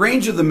 So the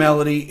range of the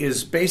melody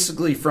is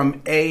basically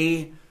from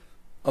A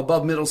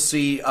above middle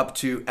C up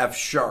to F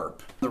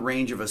sharp, the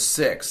range of a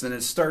 6. And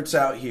it starts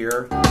out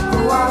here.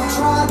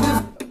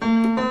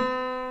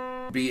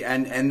 B,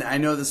 and I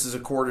know this is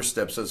a quarter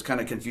step, so it's kind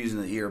of confusing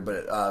the ear,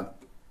 but A,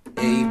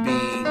 B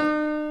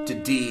to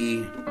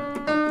D,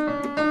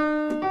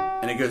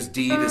 and it goes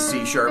D to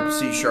C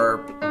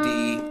sharp,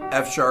 D,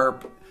 F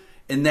sharp,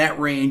 in that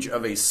range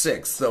of a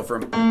 6. So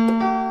from...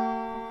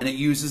 and it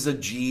uses a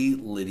G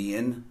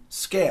Lydian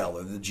scale,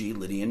 or the G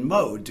Lydian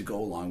mode, to go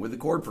along with the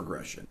chord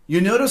progression. You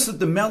notice that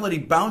the melody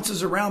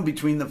bounces around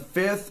between the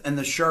 5th and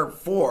the sharp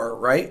 4,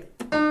 right?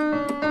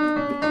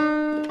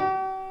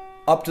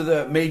 Up to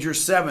the major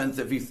 7th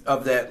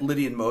of that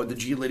Lydian mode, the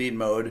G Lydian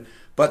mode.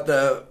 But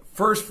the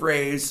first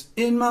phrase,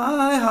 in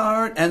my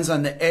heart, ends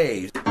on the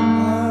A.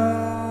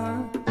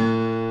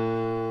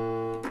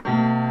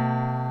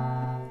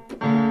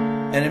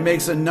 And it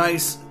makes a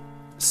nice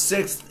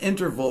 6th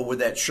interval with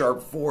that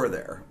sharp 4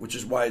 there, which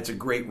is why it's a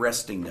great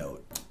resting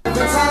note.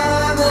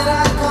 time that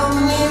I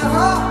come near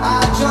her,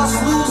 I just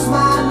lose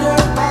my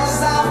nerve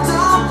as I've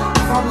done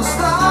from the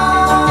start.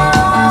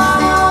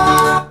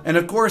 And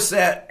of course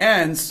that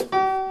ends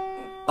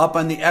up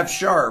on the F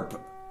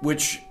sharp,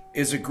 which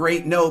is a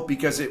great note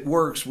because it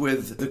works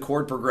with the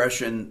chord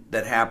progression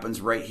that happens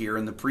right here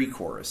in the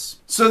pre-chorus.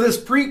 So this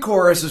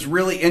pre-chorus is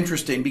really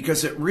interesting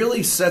because it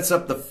really sets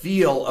up the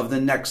feel of the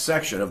next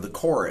section of the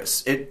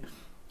chorus.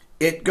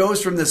 It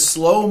goes from this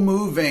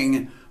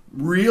slow-moving,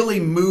 really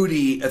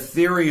moody,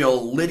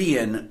 ethereal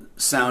Lydian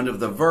sound of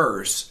the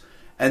verse,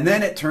 and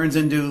then it turns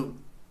into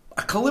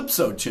a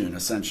calypso tune,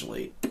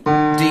 essentially. D, G,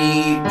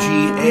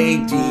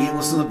 A, D.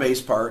 Listen to the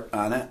bass part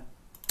on it.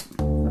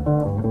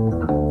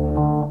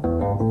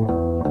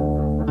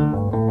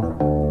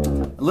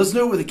 Listen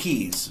to it with the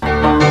keys.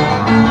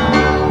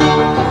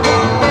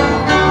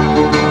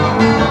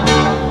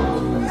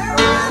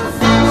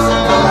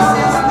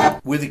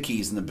 With the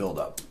keys in the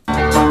build-up.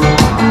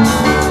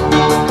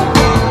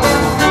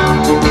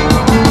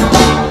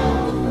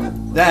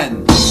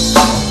 Then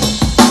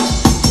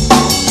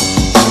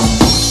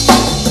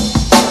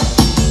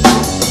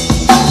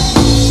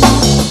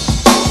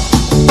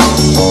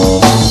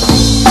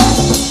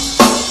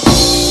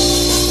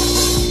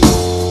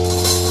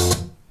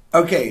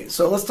okay,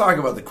 so let's talk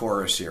about the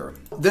chorus here.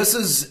 This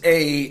is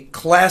a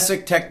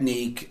classic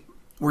technique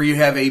where you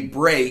have a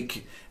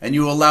break and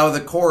you allow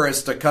the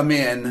chorus to come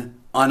in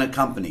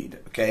unaccompanied.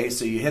 Okay,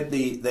 so you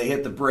they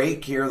hit the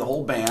break here, the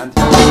whole band.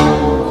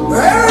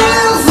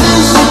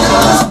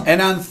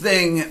 And on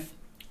thing,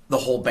 the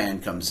whole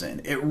band comes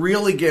in. It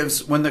really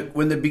gives, when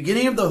the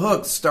beginning of the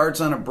hook starts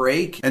on a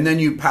break and then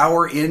you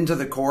power into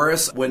the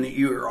chorus, when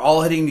you're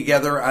all hitting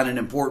together on an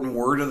important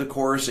word of the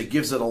chorus, it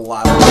gives it a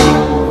lot of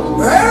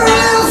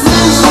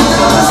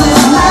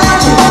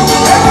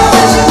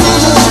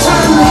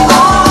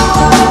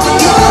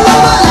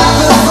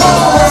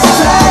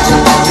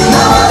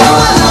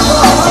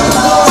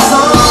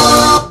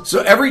So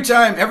every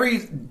time,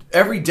 every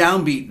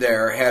downbeat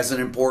there has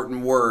an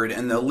important word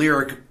and the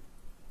lyric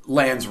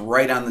lands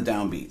right on the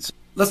downbeats.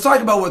 Let's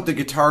talk about what the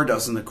guitar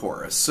does in the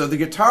chorus. So the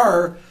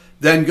guitar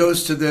then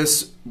goes to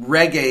this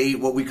reggae,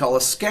 what we call a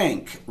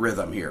skank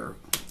rhythm here.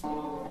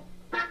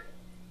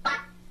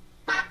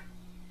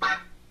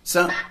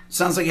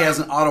 Sounds like it has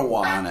an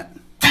Ottawa on it.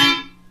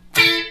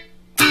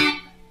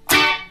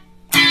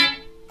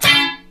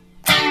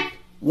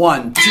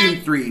 One, two,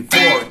 three,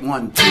 four.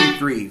 1, 2,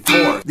 3,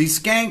 4. The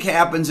skank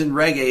happens in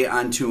reggae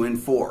on 2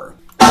 and 4.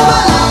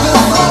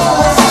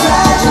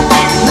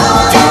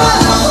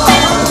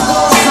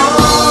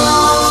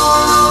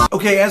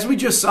 Okay, as we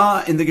just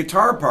saw in the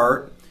guitar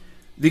part,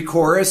 the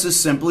chorus is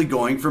simply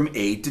going from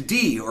A to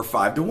D, or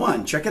 5 to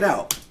 1. Check it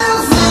out.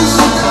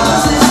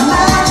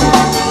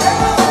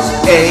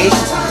 A,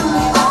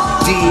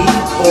 D,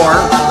 or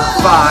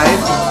 5,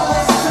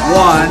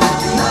 1,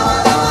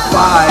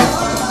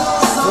 5,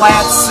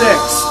 flat 6,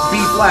 B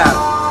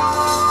flat.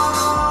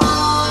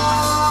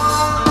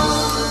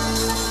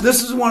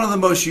 This is one of the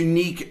most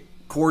unique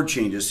chord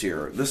changes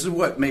here. This is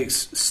what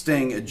makes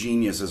Sting a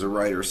genius as a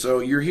writer. So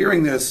you're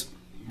hearing this,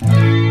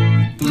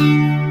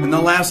 and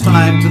the last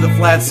time to the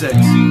flat 6.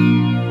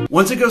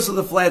 Once it goes to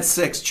the flat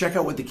 6, check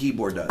out what the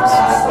keyboard does.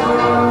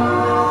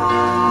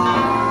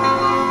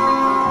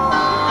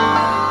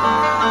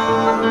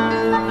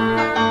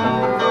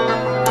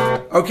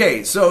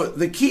 Okay, so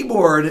the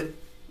keyboard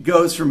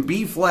goes from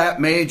B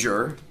flat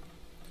major,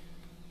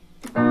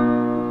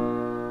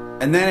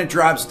 and then it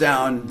drops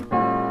down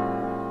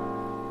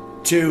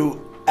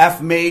to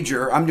F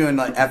major. I'm doing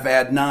like F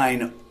add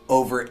 9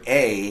 over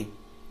A,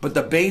 but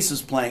the bass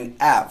is playing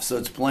F, so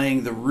it's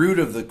playing the root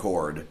of the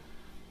chord.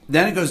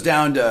 Then it goes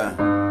down to,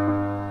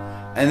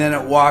 and then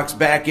it walks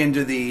back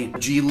into the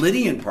G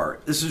Lydian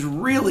part. This is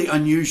really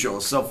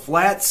unusual. So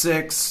flat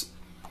 6,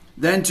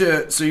 then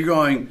to, so you're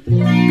going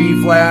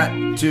B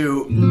flat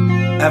to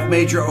F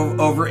major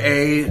over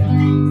A,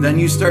 then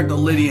you start the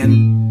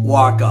Lydian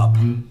walk up.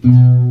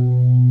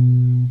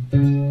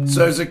 So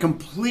there's a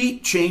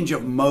complete change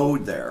of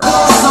mode there. Back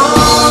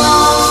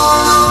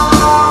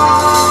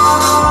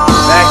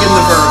in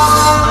the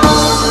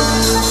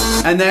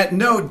verse. And that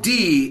note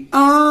D,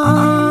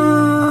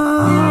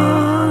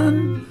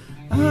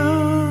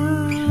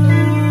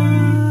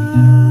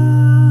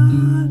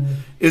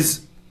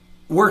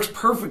 works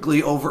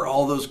perfectly over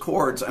all those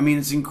chords. I mean,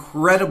 it's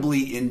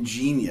incredibly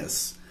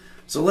ingenious.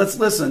 So let's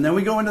listen. Then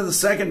we go into the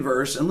second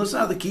verse, and listen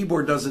how the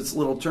keyboard does its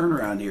little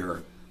turnaround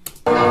here.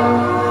 Do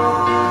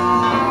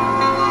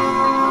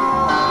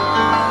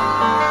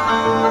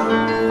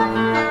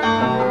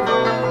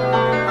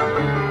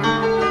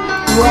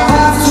I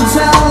have to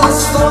tell a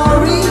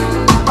story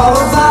of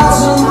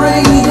 1,000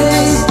 rainy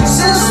days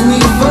since we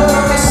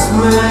first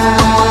met?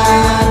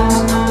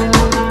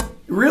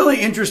 Really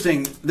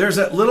interesting. There's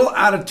that little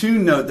out of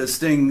tune note that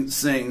Sting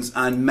sings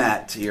on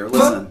Met here.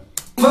 Listen.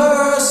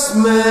 First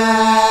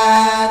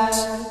met.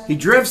 He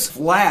drifts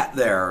flat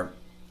there,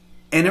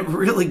 and it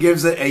really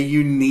gives it a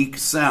unique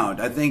sound.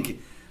 I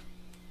think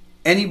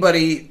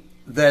anybody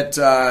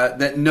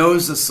that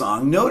knows the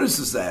song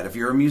notices that if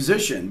you're a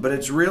musician, but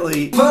it's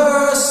really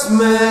First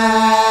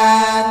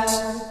met.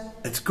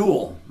 it's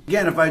cool.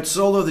 Again, if I'd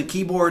solo the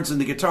keyboards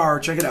and the guitar,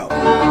 check it out.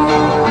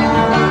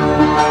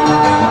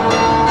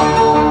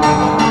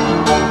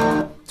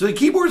 So the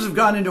keyboards have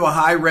gone into a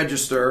high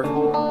register,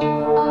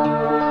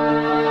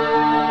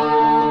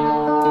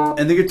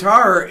 and the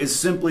guitar is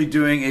simply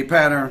doing a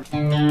pattern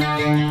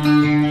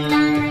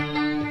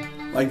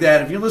like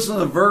that. If you listen to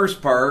the verse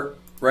part,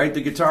 right,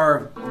 the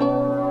guitar.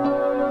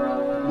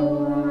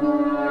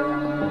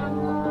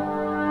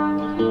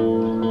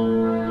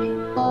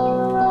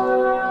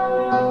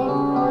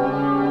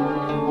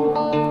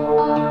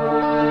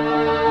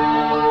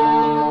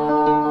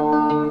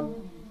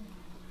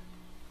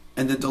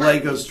 And the delay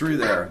goes through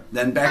there.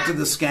 Then back to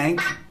the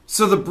skank.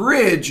 So the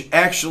bridge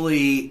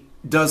actually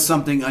does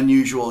something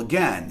unusual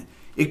again.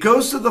 It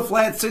goes to the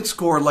flat 6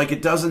 chord like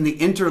it does in the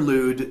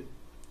interlude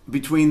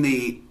between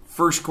the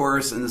first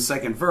chorus and the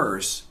second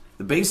verse.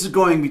 The bass is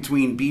going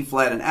between B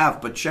flat and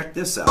F, but check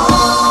this out.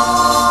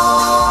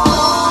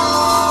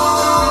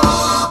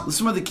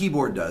 Listen what the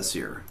keyboard does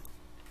here.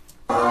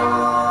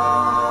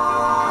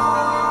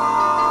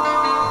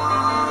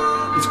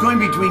 It's going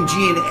between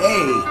G and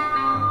A.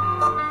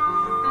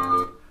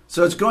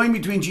 So it's going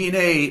between G and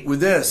A with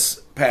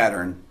this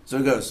pattern. So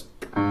it goes.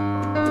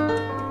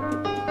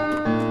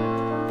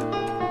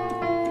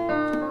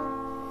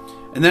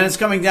 And then it's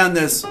coming down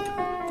this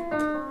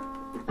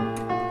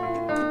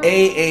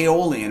A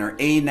Aeolian or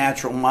A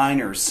natural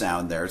minor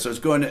sound there. So it's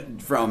going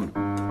from.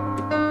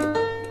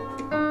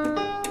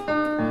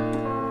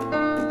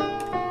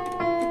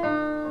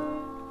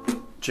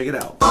 Check it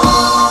out.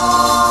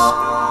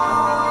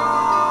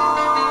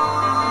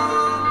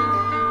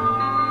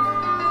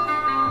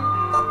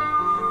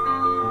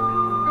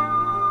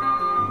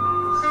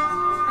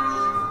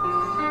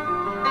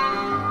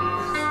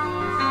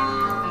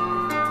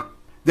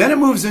 Then it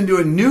moves into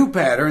a new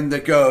pattern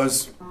that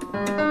goes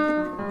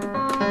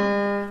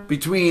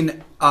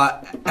between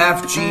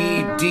F,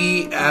 G,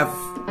 D, F,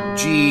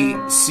 G,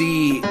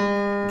 C,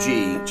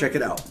 G. Check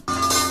it out.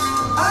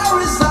 I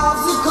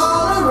resolved to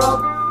call her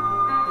up.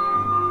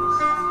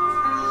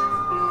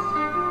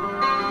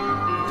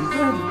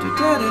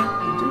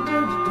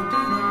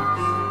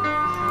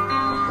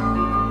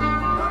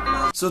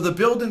 So the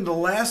build into the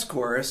last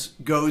chorus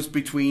goes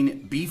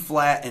between B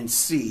flat and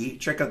C.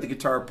 Check out the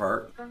guitar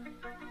part.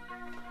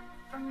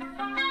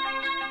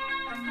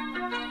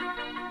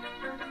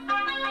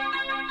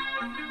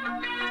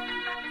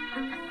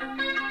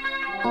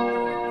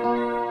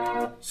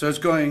 So it's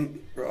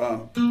going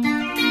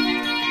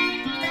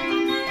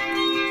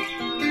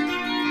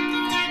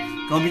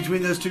going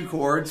between those two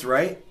chords,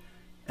 right?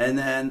 And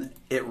then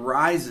it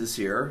rises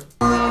here.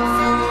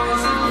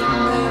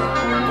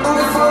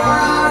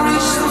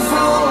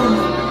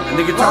 And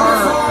the guitar.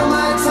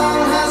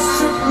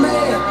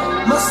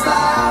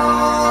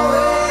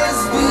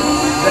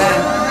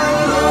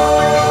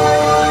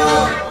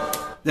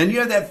 Then you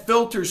have that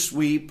filter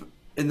sweep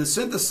in the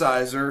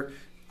synthesizer,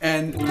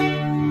 and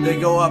they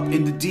go up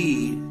into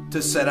D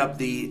to set up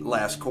the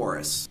last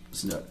chorus.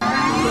 And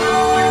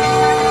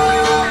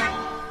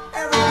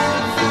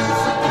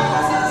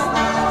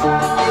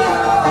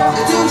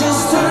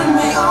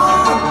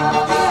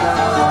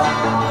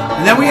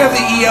then we have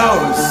the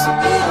EOs.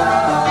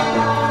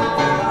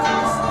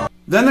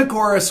 Then the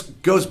chorus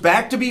goes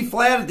back to B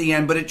flat at the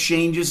end, but it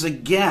changes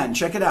again.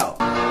 Check it out.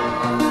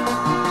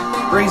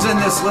 Brings in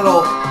this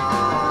little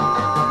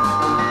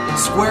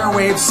square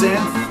wave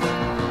synth.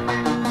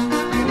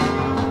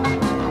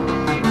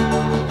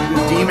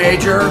 D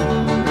major,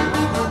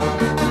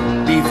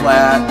 B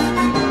flat,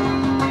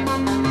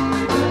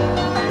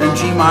 then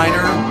G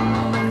minor.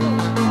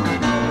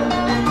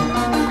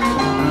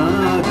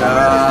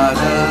 Da,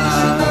 da.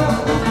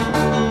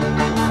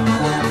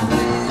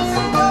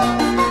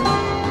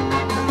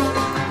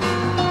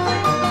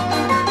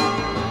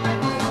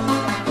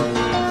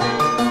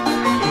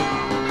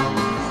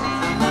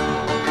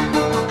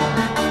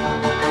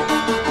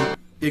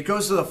 It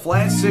goes to the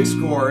flat 6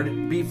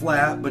 chord, B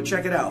flat, but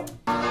check it out.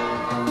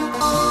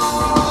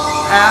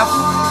 F,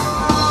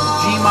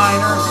 G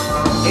minor,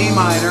 A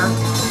minor,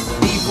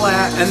 B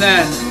flat, and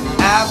then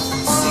F,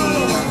 C,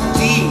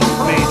 D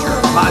major,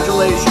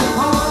 modulation.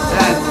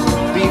 Then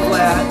B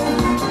flat,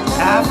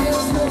 F,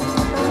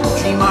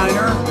 G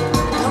minor,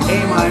 A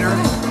minor,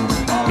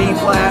 B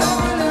flat,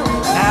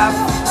 F,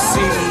 C,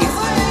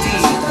 D.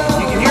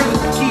 You can hear the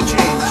key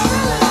change.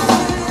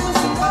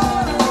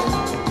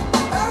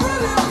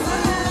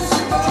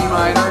 G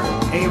minor,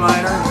 A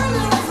minor,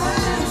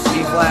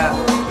 B flat,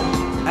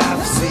 F,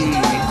 C,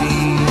 D.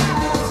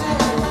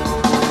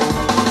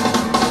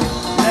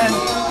 Then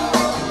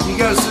he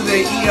goes to the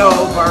EO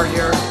part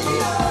here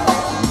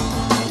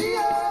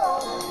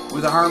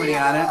with a harmony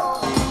on it.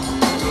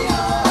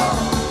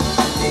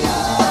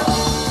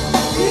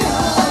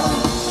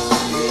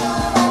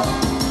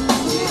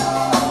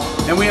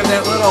 And we have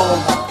that little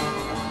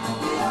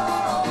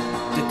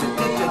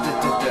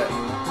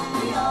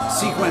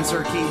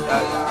sequencer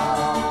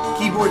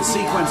keyboard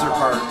sequencer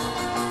part.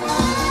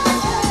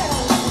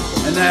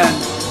 And then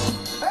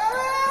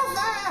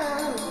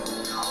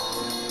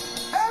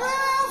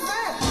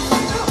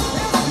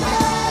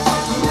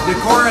the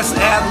chorus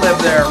ad-lib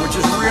there, which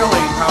is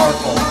really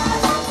powerful.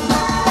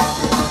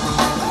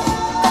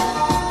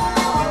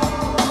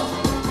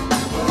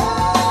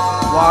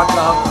 Walk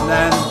up, and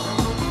then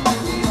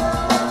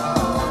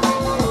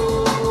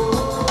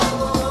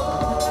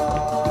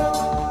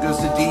goes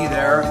to D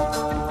there.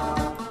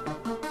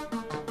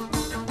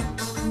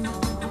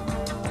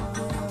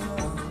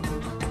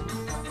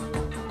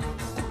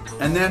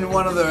 And then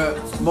one of the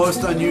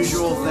most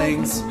unusual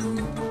things.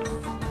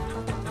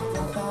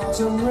 Is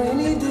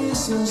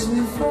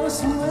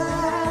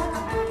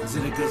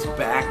that it goes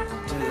back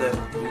to the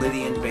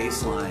Lydian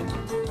bass line.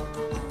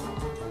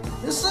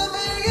 It's a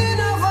big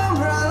enough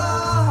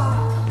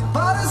umbrella,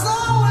 but it's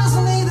always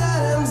me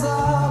that ends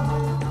up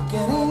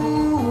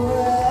getting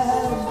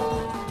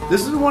wet.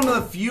 This is one of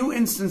the few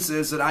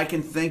instances that I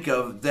can think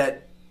of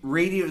that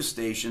radio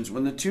stations,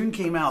 when the tune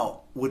came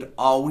out, would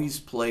always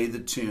play the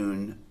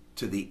tune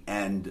to the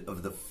end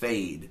of the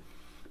fade.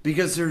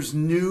 Because there's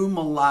new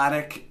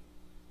melodic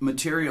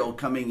material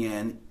coming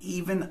in,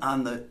 even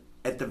on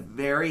at the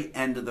very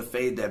end of the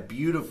fade, that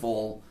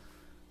beautiful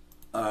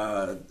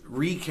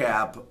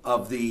recap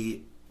of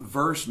the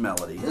verse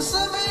melody with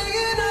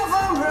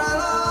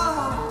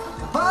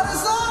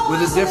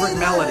a different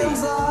melody.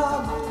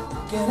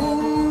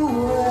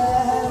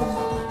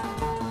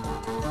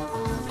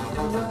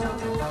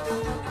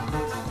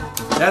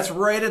 That's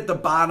right at the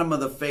bottom of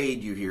the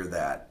fade. You hear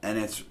that, and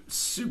it's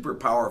super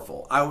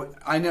powerful. I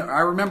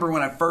remember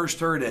when I first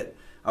heard it,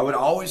 I would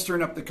always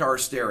turn up the car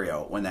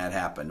stereo when that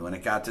happened. When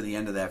it got to the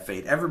end of that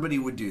fade, everybody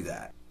would do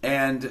that.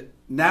 And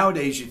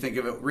nowadays, you think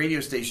of it, radio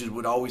stations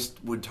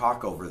would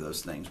talk over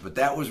those things, but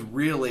that was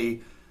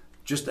really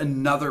just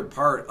another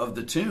part of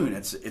the tune.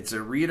 It's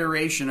a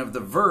reiteration of the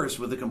verse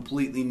with a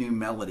completely new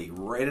melody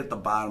right at the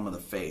bottom of the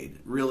fade.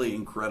 Really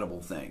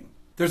incredible thing.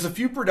 There's a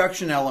few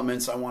production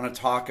elements I want to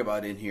talk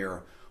about in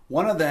here.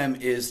 One of them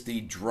is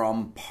the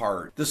drum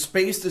part. The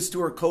space that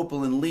Stuart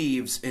Copeland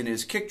leaves in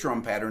his kick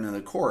drum pattern in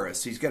the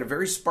chorus. He's got a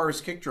very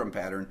sparse kick drum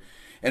pattern,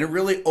 and it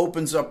really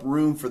opens up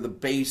room for the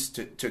bass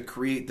to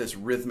create this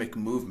rhythmic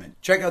movement.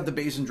 Check out the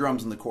bass and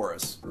drums in the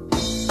chorus.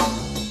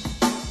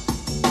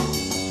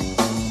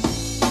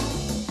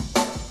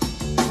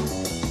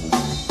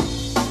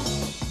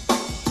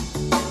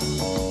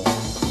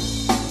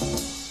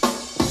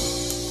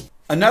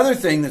 Another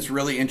thing that's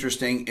really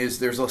interesting is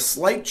there's a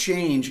slight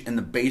change in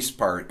the bass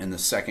part in the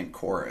second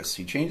chorus.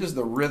 He changes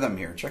the rhythm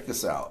here. Check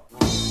this out.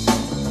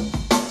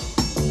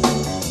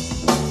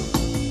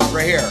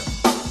 Right here.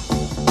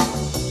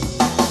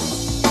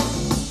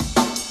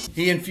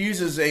 He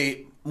infuses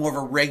more of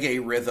a reggae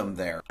rhythm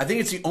there. I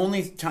think it's the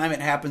only time it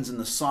happens in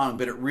the song,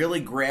 but it really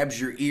grabs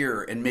your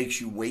ear and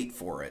makes you wait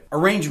for it.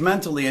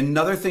 Arrangementally,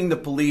 another thing the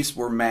Police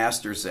were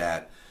masters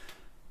at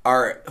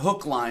are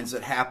hook lines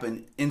that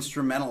happen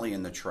instrumentally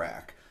in the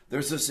track.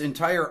 There's this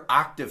entire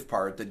octave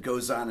part that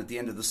goes on at the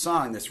end of the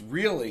song that's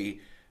really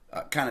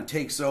kind of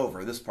takes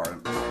over this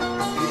part.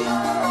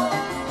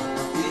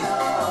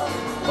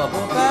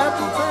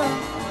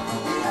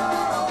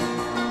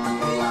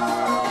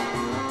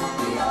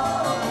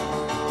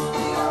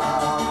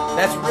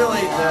 That's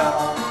really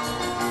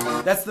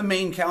that's the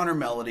main counter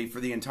melody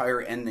for the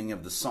entire ending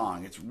of the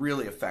song. It's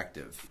really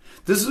effective.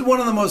 This is one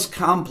of the most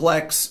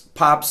complex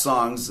pop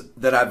songs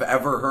that I've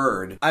ever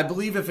heard. I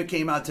believe if it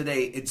came out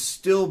today, it'd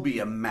still be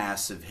a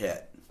massive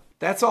hit.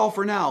 That's all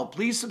for now.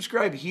 Please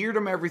subscribe here to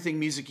my Everything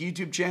Music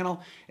YouTube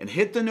channel and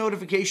hit the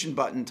notification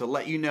button to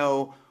let you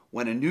know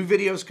when a new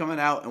video is coming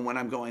out and when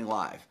I'm going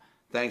live.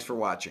 Thanks for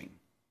watching.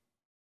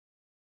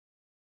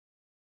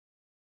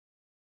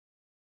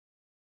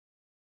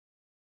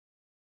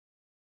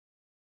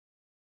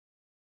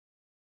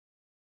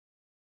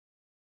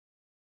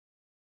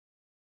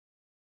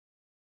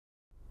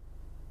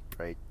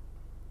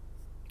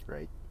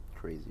 Right,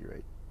 crazy,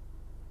 right?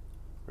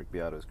 Rick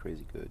Beato is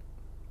crazy good.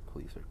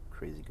 Police are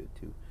crazy good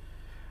too.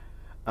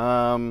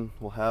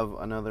 We'll have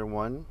another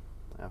one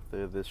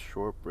after this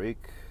short break.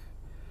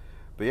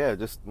 But yeah,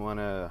 just want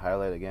to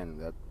highlight again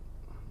that,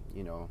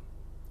 you know,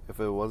 if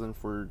it wasn't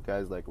for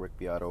guys like Rick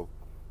Beato,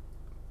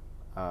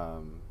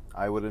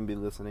 I wouldn't be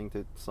listening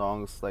to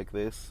songs like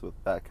this with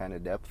that kind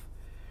of depth.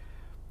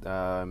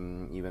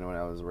 Even when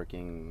I was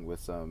working with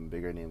some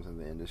bigger names in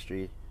the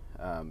industry,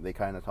 they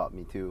kind of taught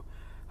me too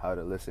how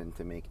to listen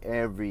to make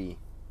every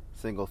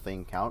single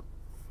thing count.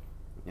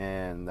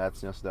 And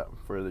that's just that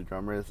for the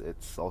drummers,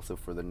 it's also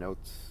for the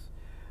notes.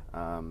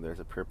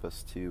 There's a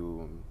purpose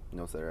to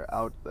notes that are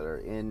out, that are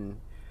in.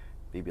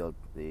 They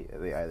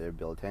either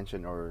build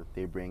tension or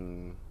they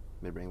bring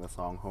the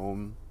song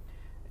home,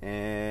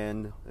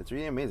 and it's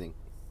really amazing.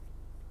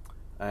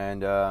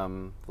 And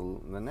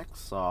the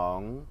next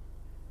song,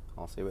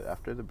 I'll save it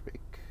after the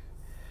break,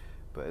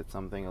 but it's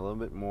something a little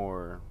bit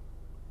more,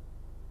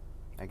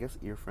 I guess,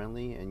 ear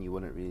friendly, and you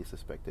wouldn't really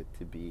suspect it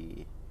to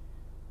be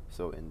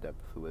so in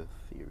depth with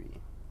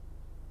theory.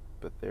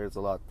 But there's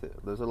a lot to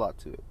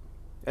it.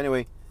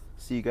 Anyway,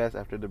 see you guys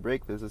after the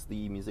break. This is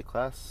the music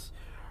class.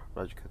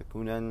 Radyo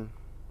Katipunan.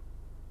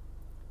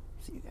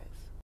 See you guys.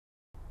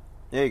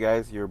 Hey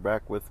guys, you're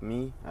back with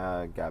me,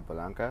 Gab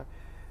Palanca,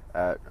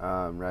 at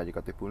Radyo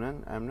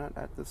Katipunan. I'm not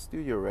at the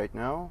studio right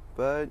now,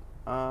 but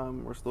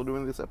we're still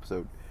doing this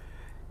episode.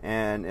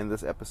 And in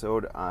this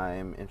episode,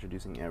 I'm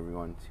introducing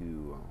everyone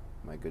to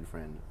my good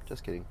friend.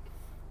 Just kidding.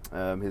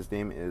 His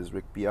name is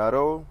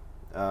Beato,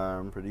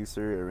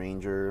 producer,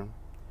 arranger,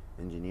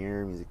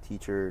 engineer, music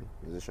teacher,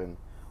 musician,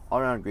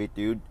 all-around great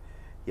dude.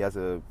 He has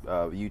a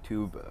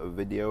YouTube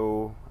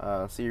video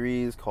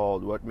series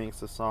called What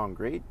Makes a Song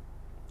Great,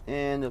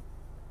 and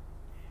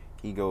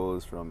he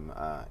goes from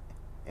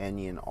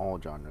any and all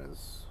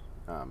genres,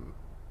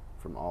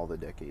 from all the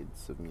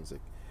decades of music,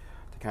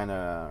 to kind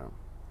of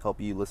help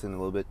you listen a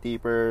little bit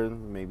deeper,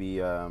 maybe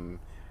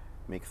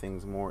make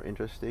things more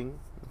interesting,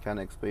 kind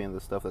of explain the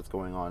stuff that's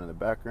going on in the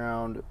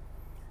background,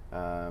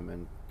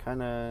 and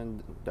kind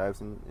of dives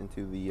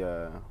into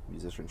the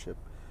musicianship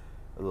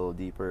a little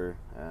deeper.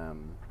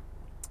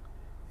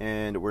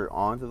 And we're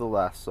on to the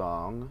last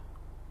song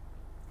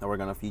that we're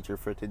going to feature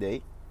for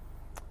today.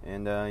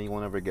 And you will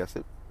never guess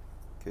it,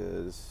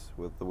 because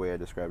with the way I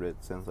described it,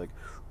 it sounds like,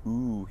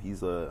 ooh,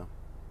 it's going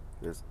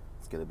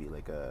to be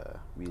like a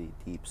really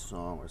deep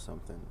song or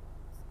something.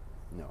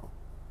 No,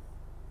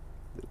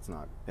 it's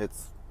not.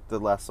 It's the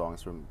last song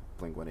is from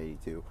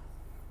Blink-182.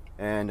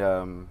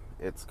 And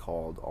it's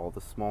called All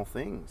the Small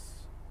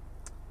Things.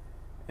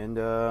 And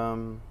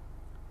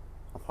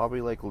I'll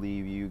probably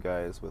leave you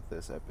guys with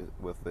this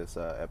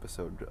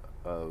episode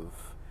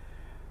of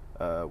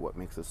What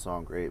Makes a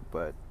Song Great,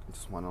 but I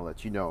just want to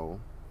let you know,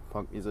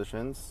 punk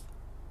musicians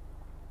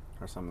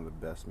are some of the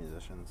best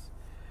musicians.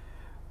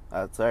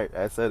 That's right,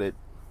 I said it.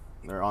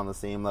 They're on the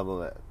same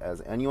level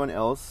as anyone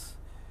else.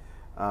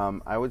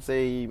 I would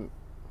say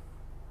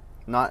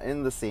not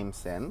in the same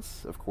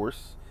sense, of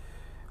course.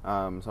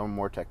 Some are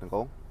more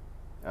technical,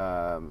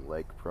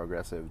 like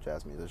progressive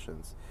jazz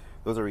musicians.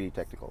 Those are really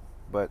technical.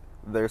 But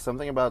there's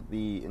something about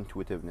the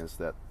intuitiveness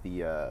that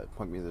the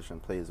punk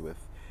musician plays with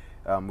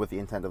the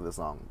intent of the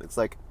song. It's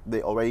like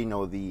they already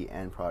know the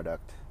end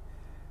product,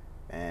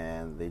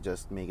 and they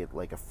just make it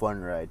like a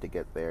fun ride to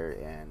get there.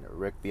 And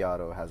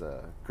Beato has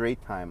a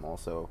great time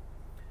also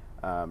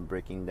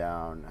breaking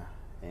down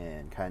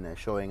and kind of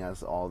showing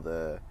us all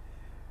the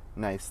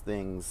nice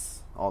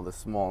things, all the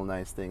small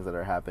nice things that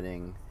are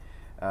happening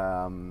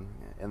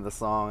in the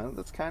song.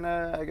 That's kind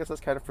of, I guess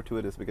that's kind of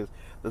fortuitous, because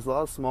there's a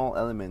lot of small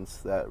elements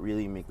that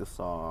really make the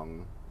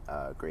song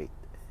great.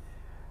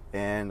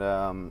 And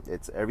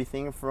it's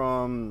everything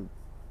from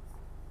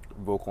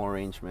vocal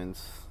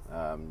arrangements,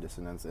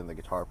 dissonance in the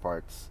guitar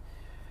parts,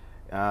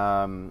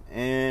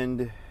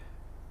 and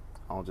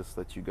I'll just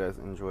let you guys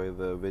enjoy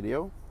the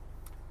video.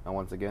 And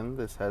once again,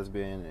 this has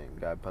been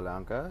Gab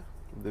Palanca,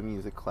 the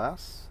music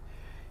class,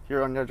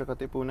 here on Radyo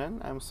Katipunan.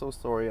 I'm so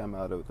sorry I'm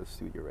out of the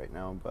studio right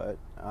now, but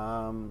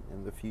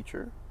in the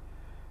future,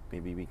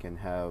 maybe we can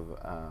have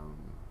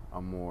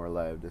a more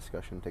live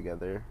discussion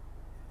together.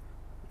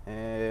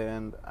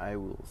 And I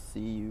will see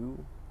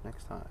you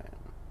next time.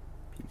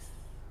 Peace.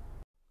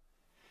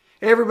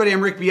 Hey everybody,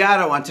 I'm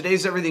Beato. On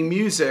today's Everything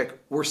Music,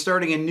 we're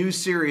starting a new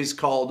series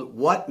called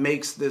What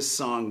Makes This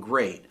Song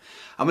Great?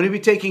 I'm going to be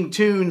taking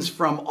tunes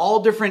from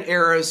all different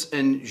eras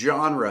and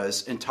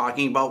genres and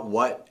talking about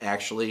what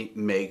actually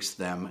makes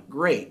them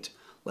great.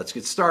 Let's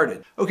get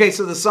started. Okay,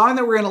 so the song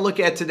that we're going to look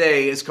at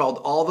today is called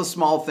All the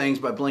Small Things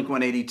by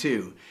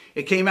Blink-182.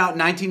 It came out in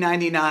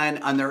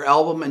 1999 on their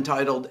album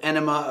entitled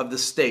Enema of the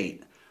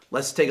State.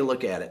 Let's take a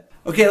look at it.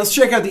 Okay, let's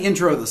check out the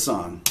intro of the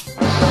song.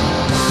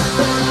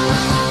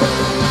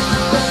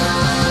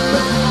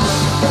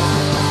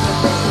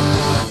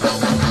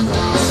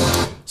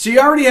 So you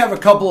already have a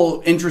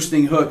couple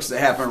interesting hooks that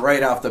happen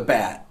right off the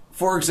bat.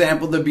 For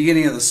example, the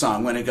beginning of the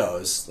song when it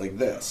goes like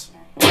this.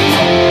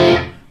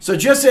 So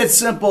just that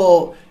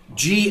simple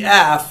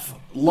GF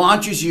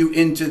launches you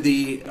into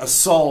the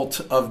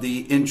assault of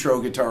the intro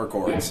guitar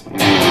chords.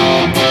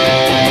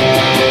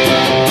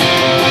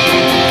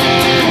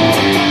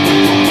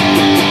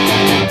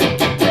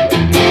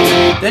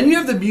 Then you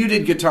have the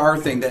muted guitar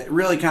thing that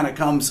really kind of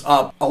comes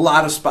up a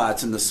lot of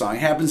spots in the song. It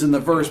happens in the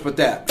verse, but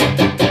that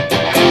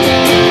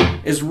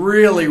is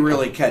really,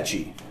 really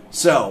catchy.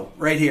 So,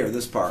 right here,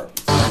 this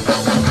part.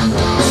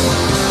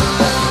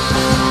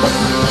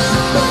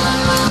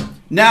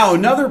 Now,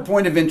 another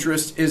point of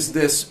interest is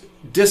this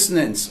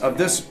dissonance of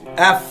this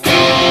F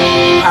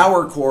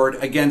power chord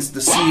against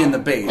the C in the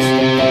bass.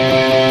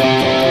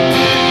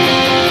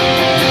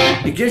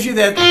 It gives you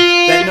that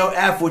note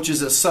F, which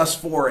is a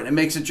sus4, and it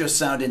makes it just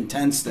sound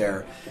intense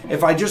there.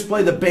 If I just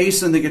play the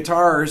bass and the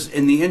guitars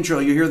in the intro,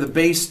 you hear the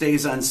bass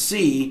stays on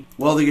C,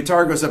 while the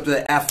guitar goes up to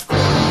the F chord.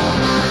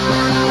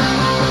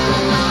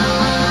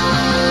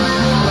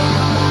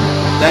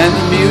 Then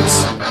the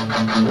mutes.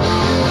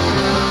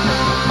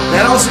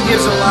 That also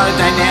gives a lot of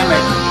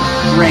dynamic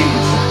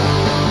range.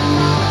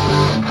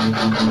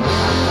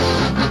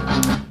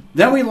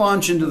 Then we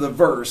launch into the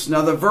verse.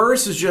 Now the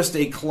verse is just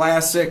a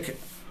classic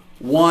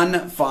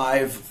 1,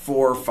 5,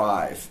 4,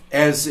 5,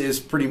 as is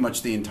pretty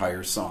much the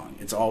entire song.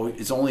 It's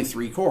only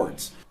 3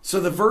 chords. So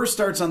the verse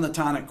starts on the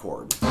tonic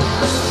chord.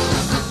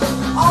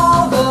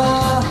 All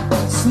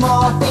the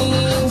small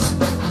things,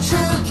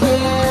 true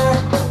care,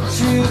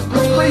 truth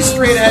brings. Pretty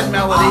straight ahead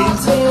melody. I'll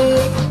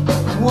take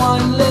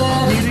one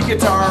lift. Music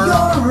guitar.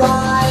 You're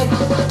right,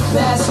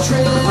 best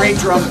trip. Great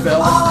drum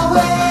fill.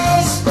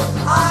 Always,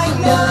 I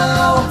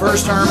know.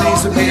 First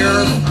harmonies you'll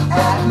appear. be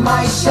at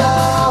my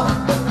show,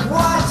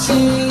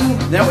 watching.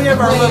 Then we have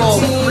our little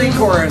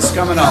pre-chorus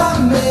coming up.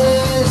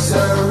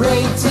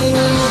 Commiserating.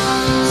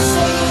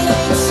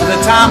 The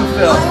tom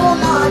fill. I will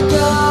not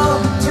go.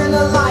 Turn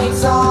the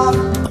lights off.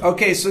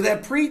 Okay, so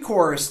that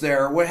pre-chorus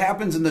there, what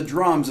happens in the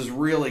drums is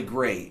really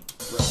great.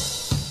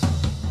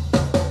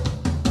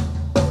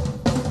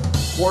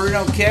 Quarter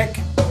note kick.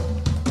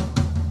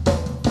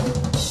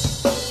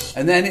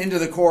 And then into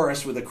the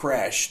chorus with a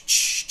crash.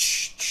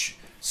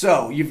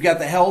 So, you've got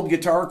the held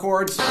guitar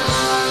chords. C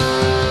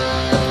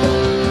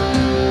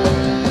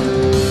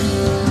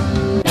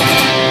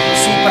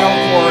power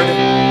chord.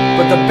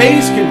 But the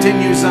bass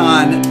continues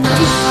on to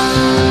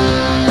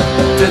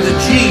the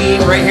G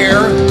right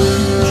here.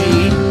 G,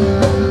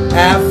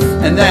 F,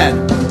 and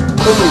then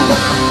boom.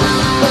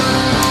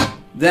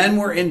 Then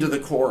we're into the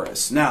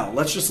chorus. Now,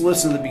 let's just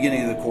listen to the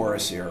beginning of the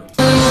chorus here.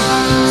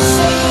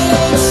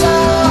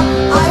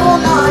 I will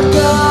not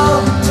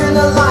go. Turn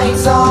the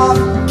lights off.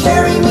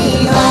 Carry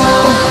me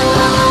home.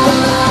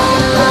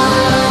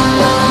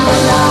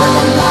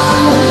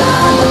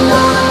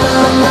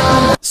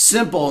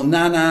 Simple,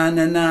 na na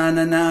na na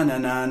na na na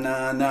na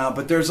na na.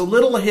 But there's a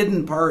little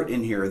hidden part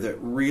in here that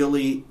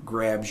really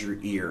grabs your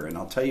ear, and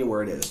I'll tell you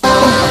where it is.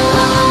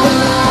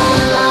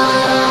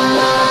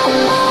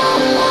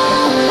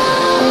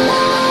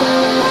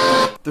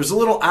 There's a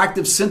little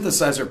octave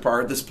synthesizer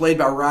part that's played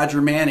by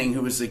Roger Manning,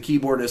 who was the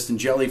keyboardist in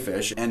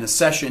Jellyfish and a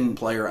session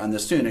player on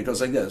this tune. It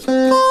goes like this.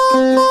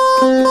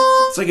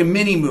 It's like a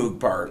mini Moog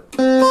part.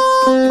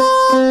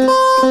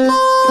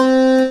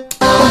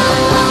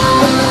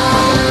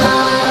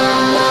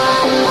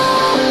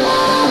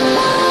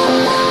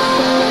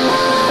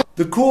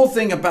 The cool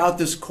thing about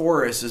this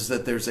chorus is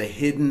that there's a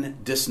hidden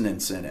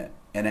dissonance in it,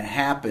 and it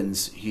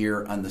happens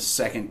here on the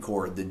second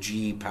chord, the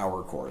G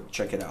power chord.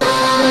 Check it out.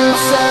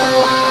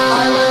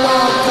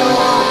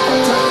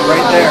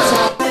 Right there.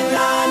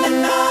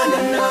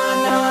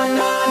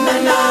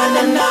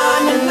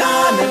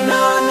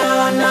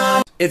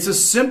 It's a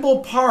simple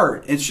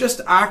part. It's just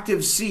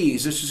octave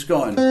C's. It's just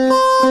going.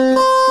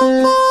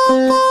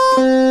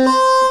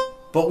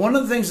 But one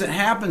of the things that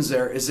happens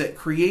there is it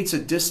creates a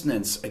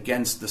dissonance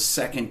against the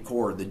second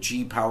chord, the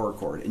G power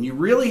chord. And you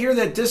really hear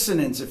that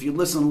dissonance if you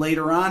listen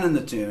later on in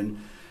the tune.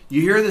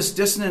 You hear this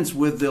dissonance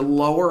with the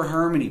lower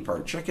harmony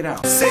part. Check it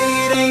out. Say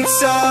it ain't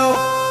so,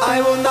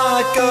 I will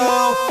not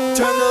go.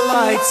 Turn the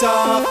lights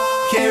off,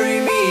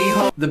 carry me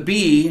home. The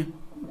B,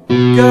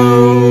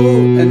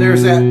 go, and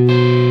there's that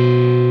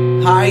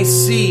high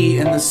C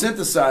in the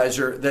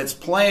synthesizer that's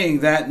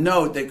playing that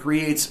note that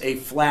creates a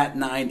flat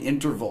 9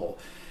 interval.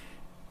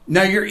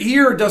 Now your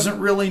ear doesn't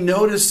really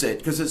notice it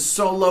because it's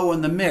so low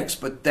in the mix,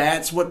 but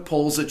that's what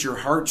pulls at your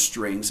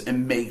heartstrings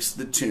and makes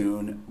the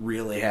tune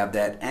really have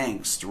that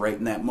angst right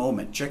in that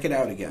moment. Check it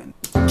out again.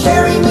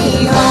 Carry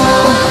me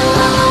home.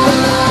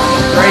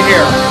 Right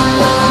here.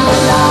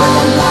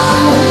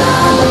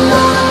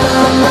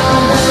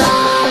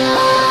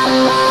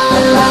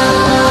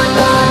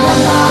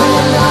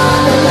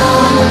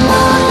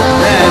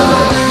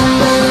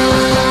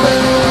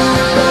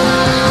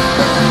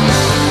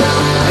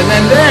 And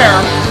then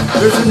there.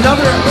 There's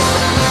another hook.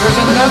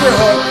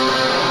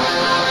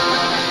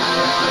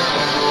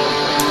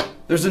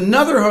 There's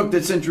another hook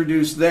that's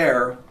introduced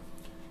there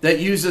that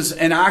uses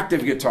an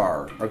octave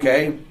guitar,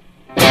 okay?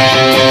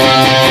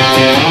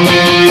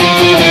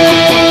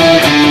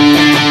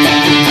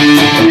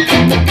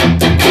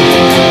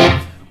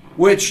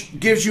 Which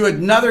gives you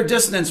another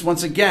dissonance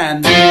once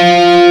again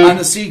on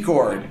the C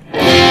chord.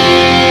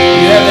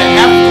 You have the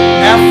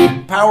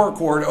F power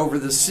chord over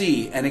the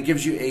C, and it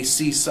gives you a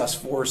C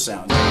sus4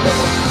 sound.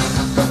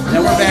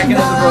 Then we're back into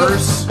the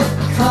verse.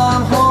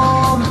 Come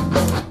home.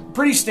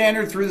 Pretty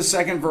standard through the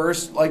second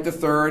verse, like the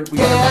third. We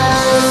Sing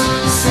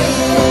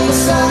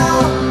so,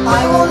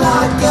 I will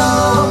not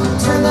go.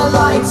 Turn the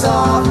lights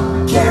off,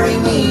 carry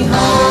me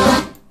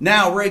home.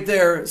 Now, right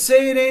there,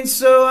 say it ain't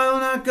so, I will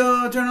not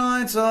go. Turn the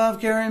lights off,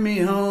 carry me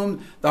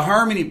home. The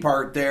harmony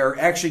part there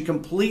actually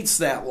completes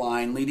that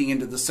line leading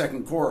into the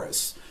second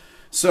chorus.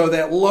 So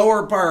that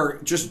lower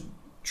part just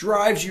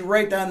drives you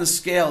right down the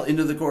scale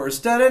into the chorus.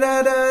 Da da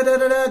da da da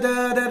da da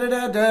da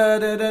da da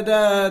da da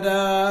da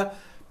da.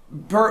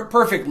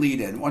 Perfect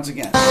lead in once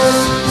again.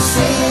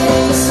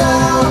 Sing so,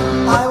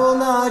 I will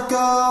not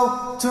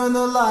go. Turn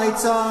the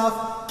lights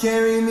off,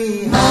 carry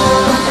me home.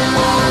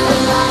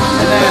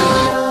 And then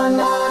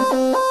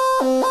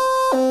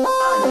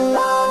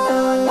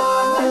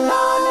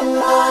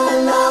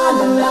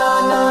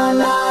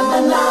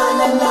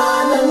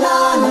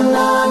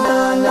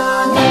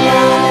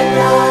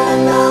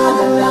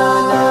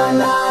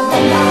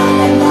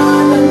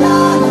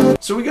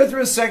So we go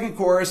through a second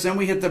chorus, then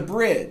we hit the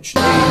bridge. A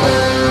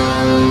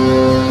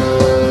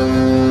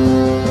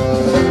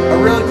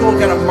really cool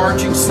kind of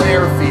marching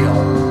snare feel.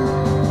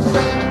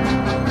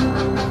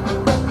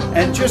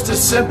 And just a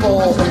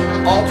simple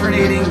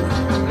alternating.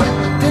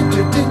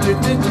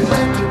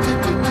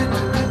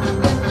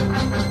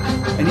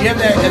 And you have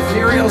that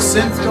ethereal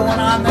synth going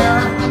on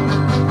there.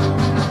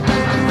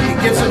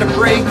 It gives it a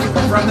break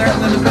from there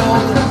and then the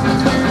build.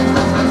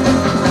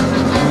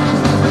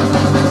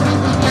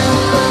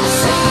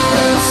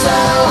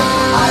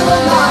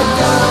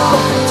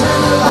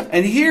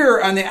 And here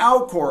on the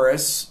out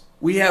chorus,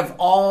 we have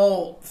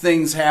all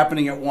things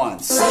happening at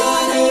once. We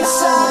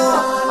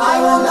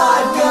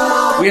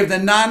have the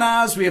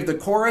na-nas, we have the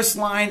chorus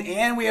line,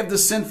 and we have the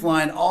synth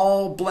line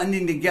all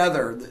blending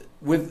together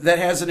that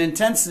has an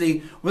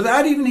intensity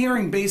without even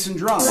hearing bass and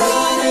drums.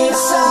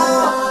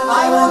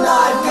 I will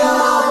not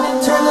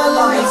go. Turn the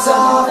lights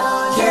off.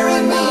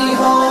 Carry me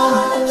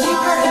home. Keep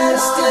your head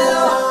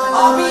still.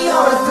 I'll be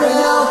your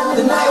thrill.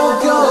 The night will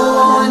go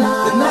on.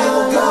 The night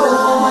will go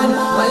on.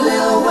 My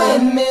little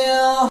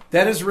windmill.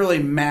 That is really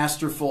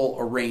masterful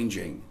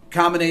arranging.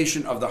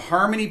 Combination of the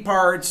harmony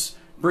parts,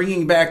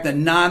 bringing back the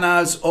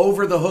na-nas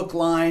over the hook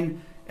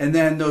line, and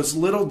then those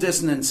little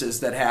dissonances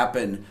that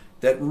happen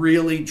that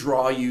really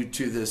draw you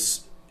to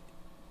this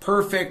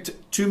perfect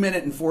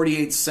 2-minute and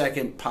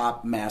 48-second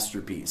pop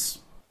masterpiece.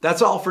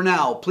 That's all for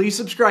now. Please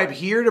subscribe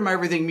here to my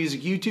Everything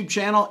Music YouTube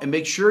channel and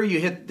make sure you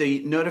hit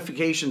the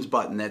notifications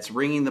button that's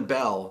ringing the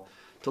bell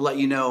to let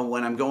you know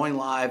when I'm going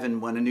live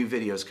and when a new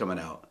video is coming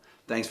out.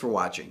 Thanks for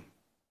watching.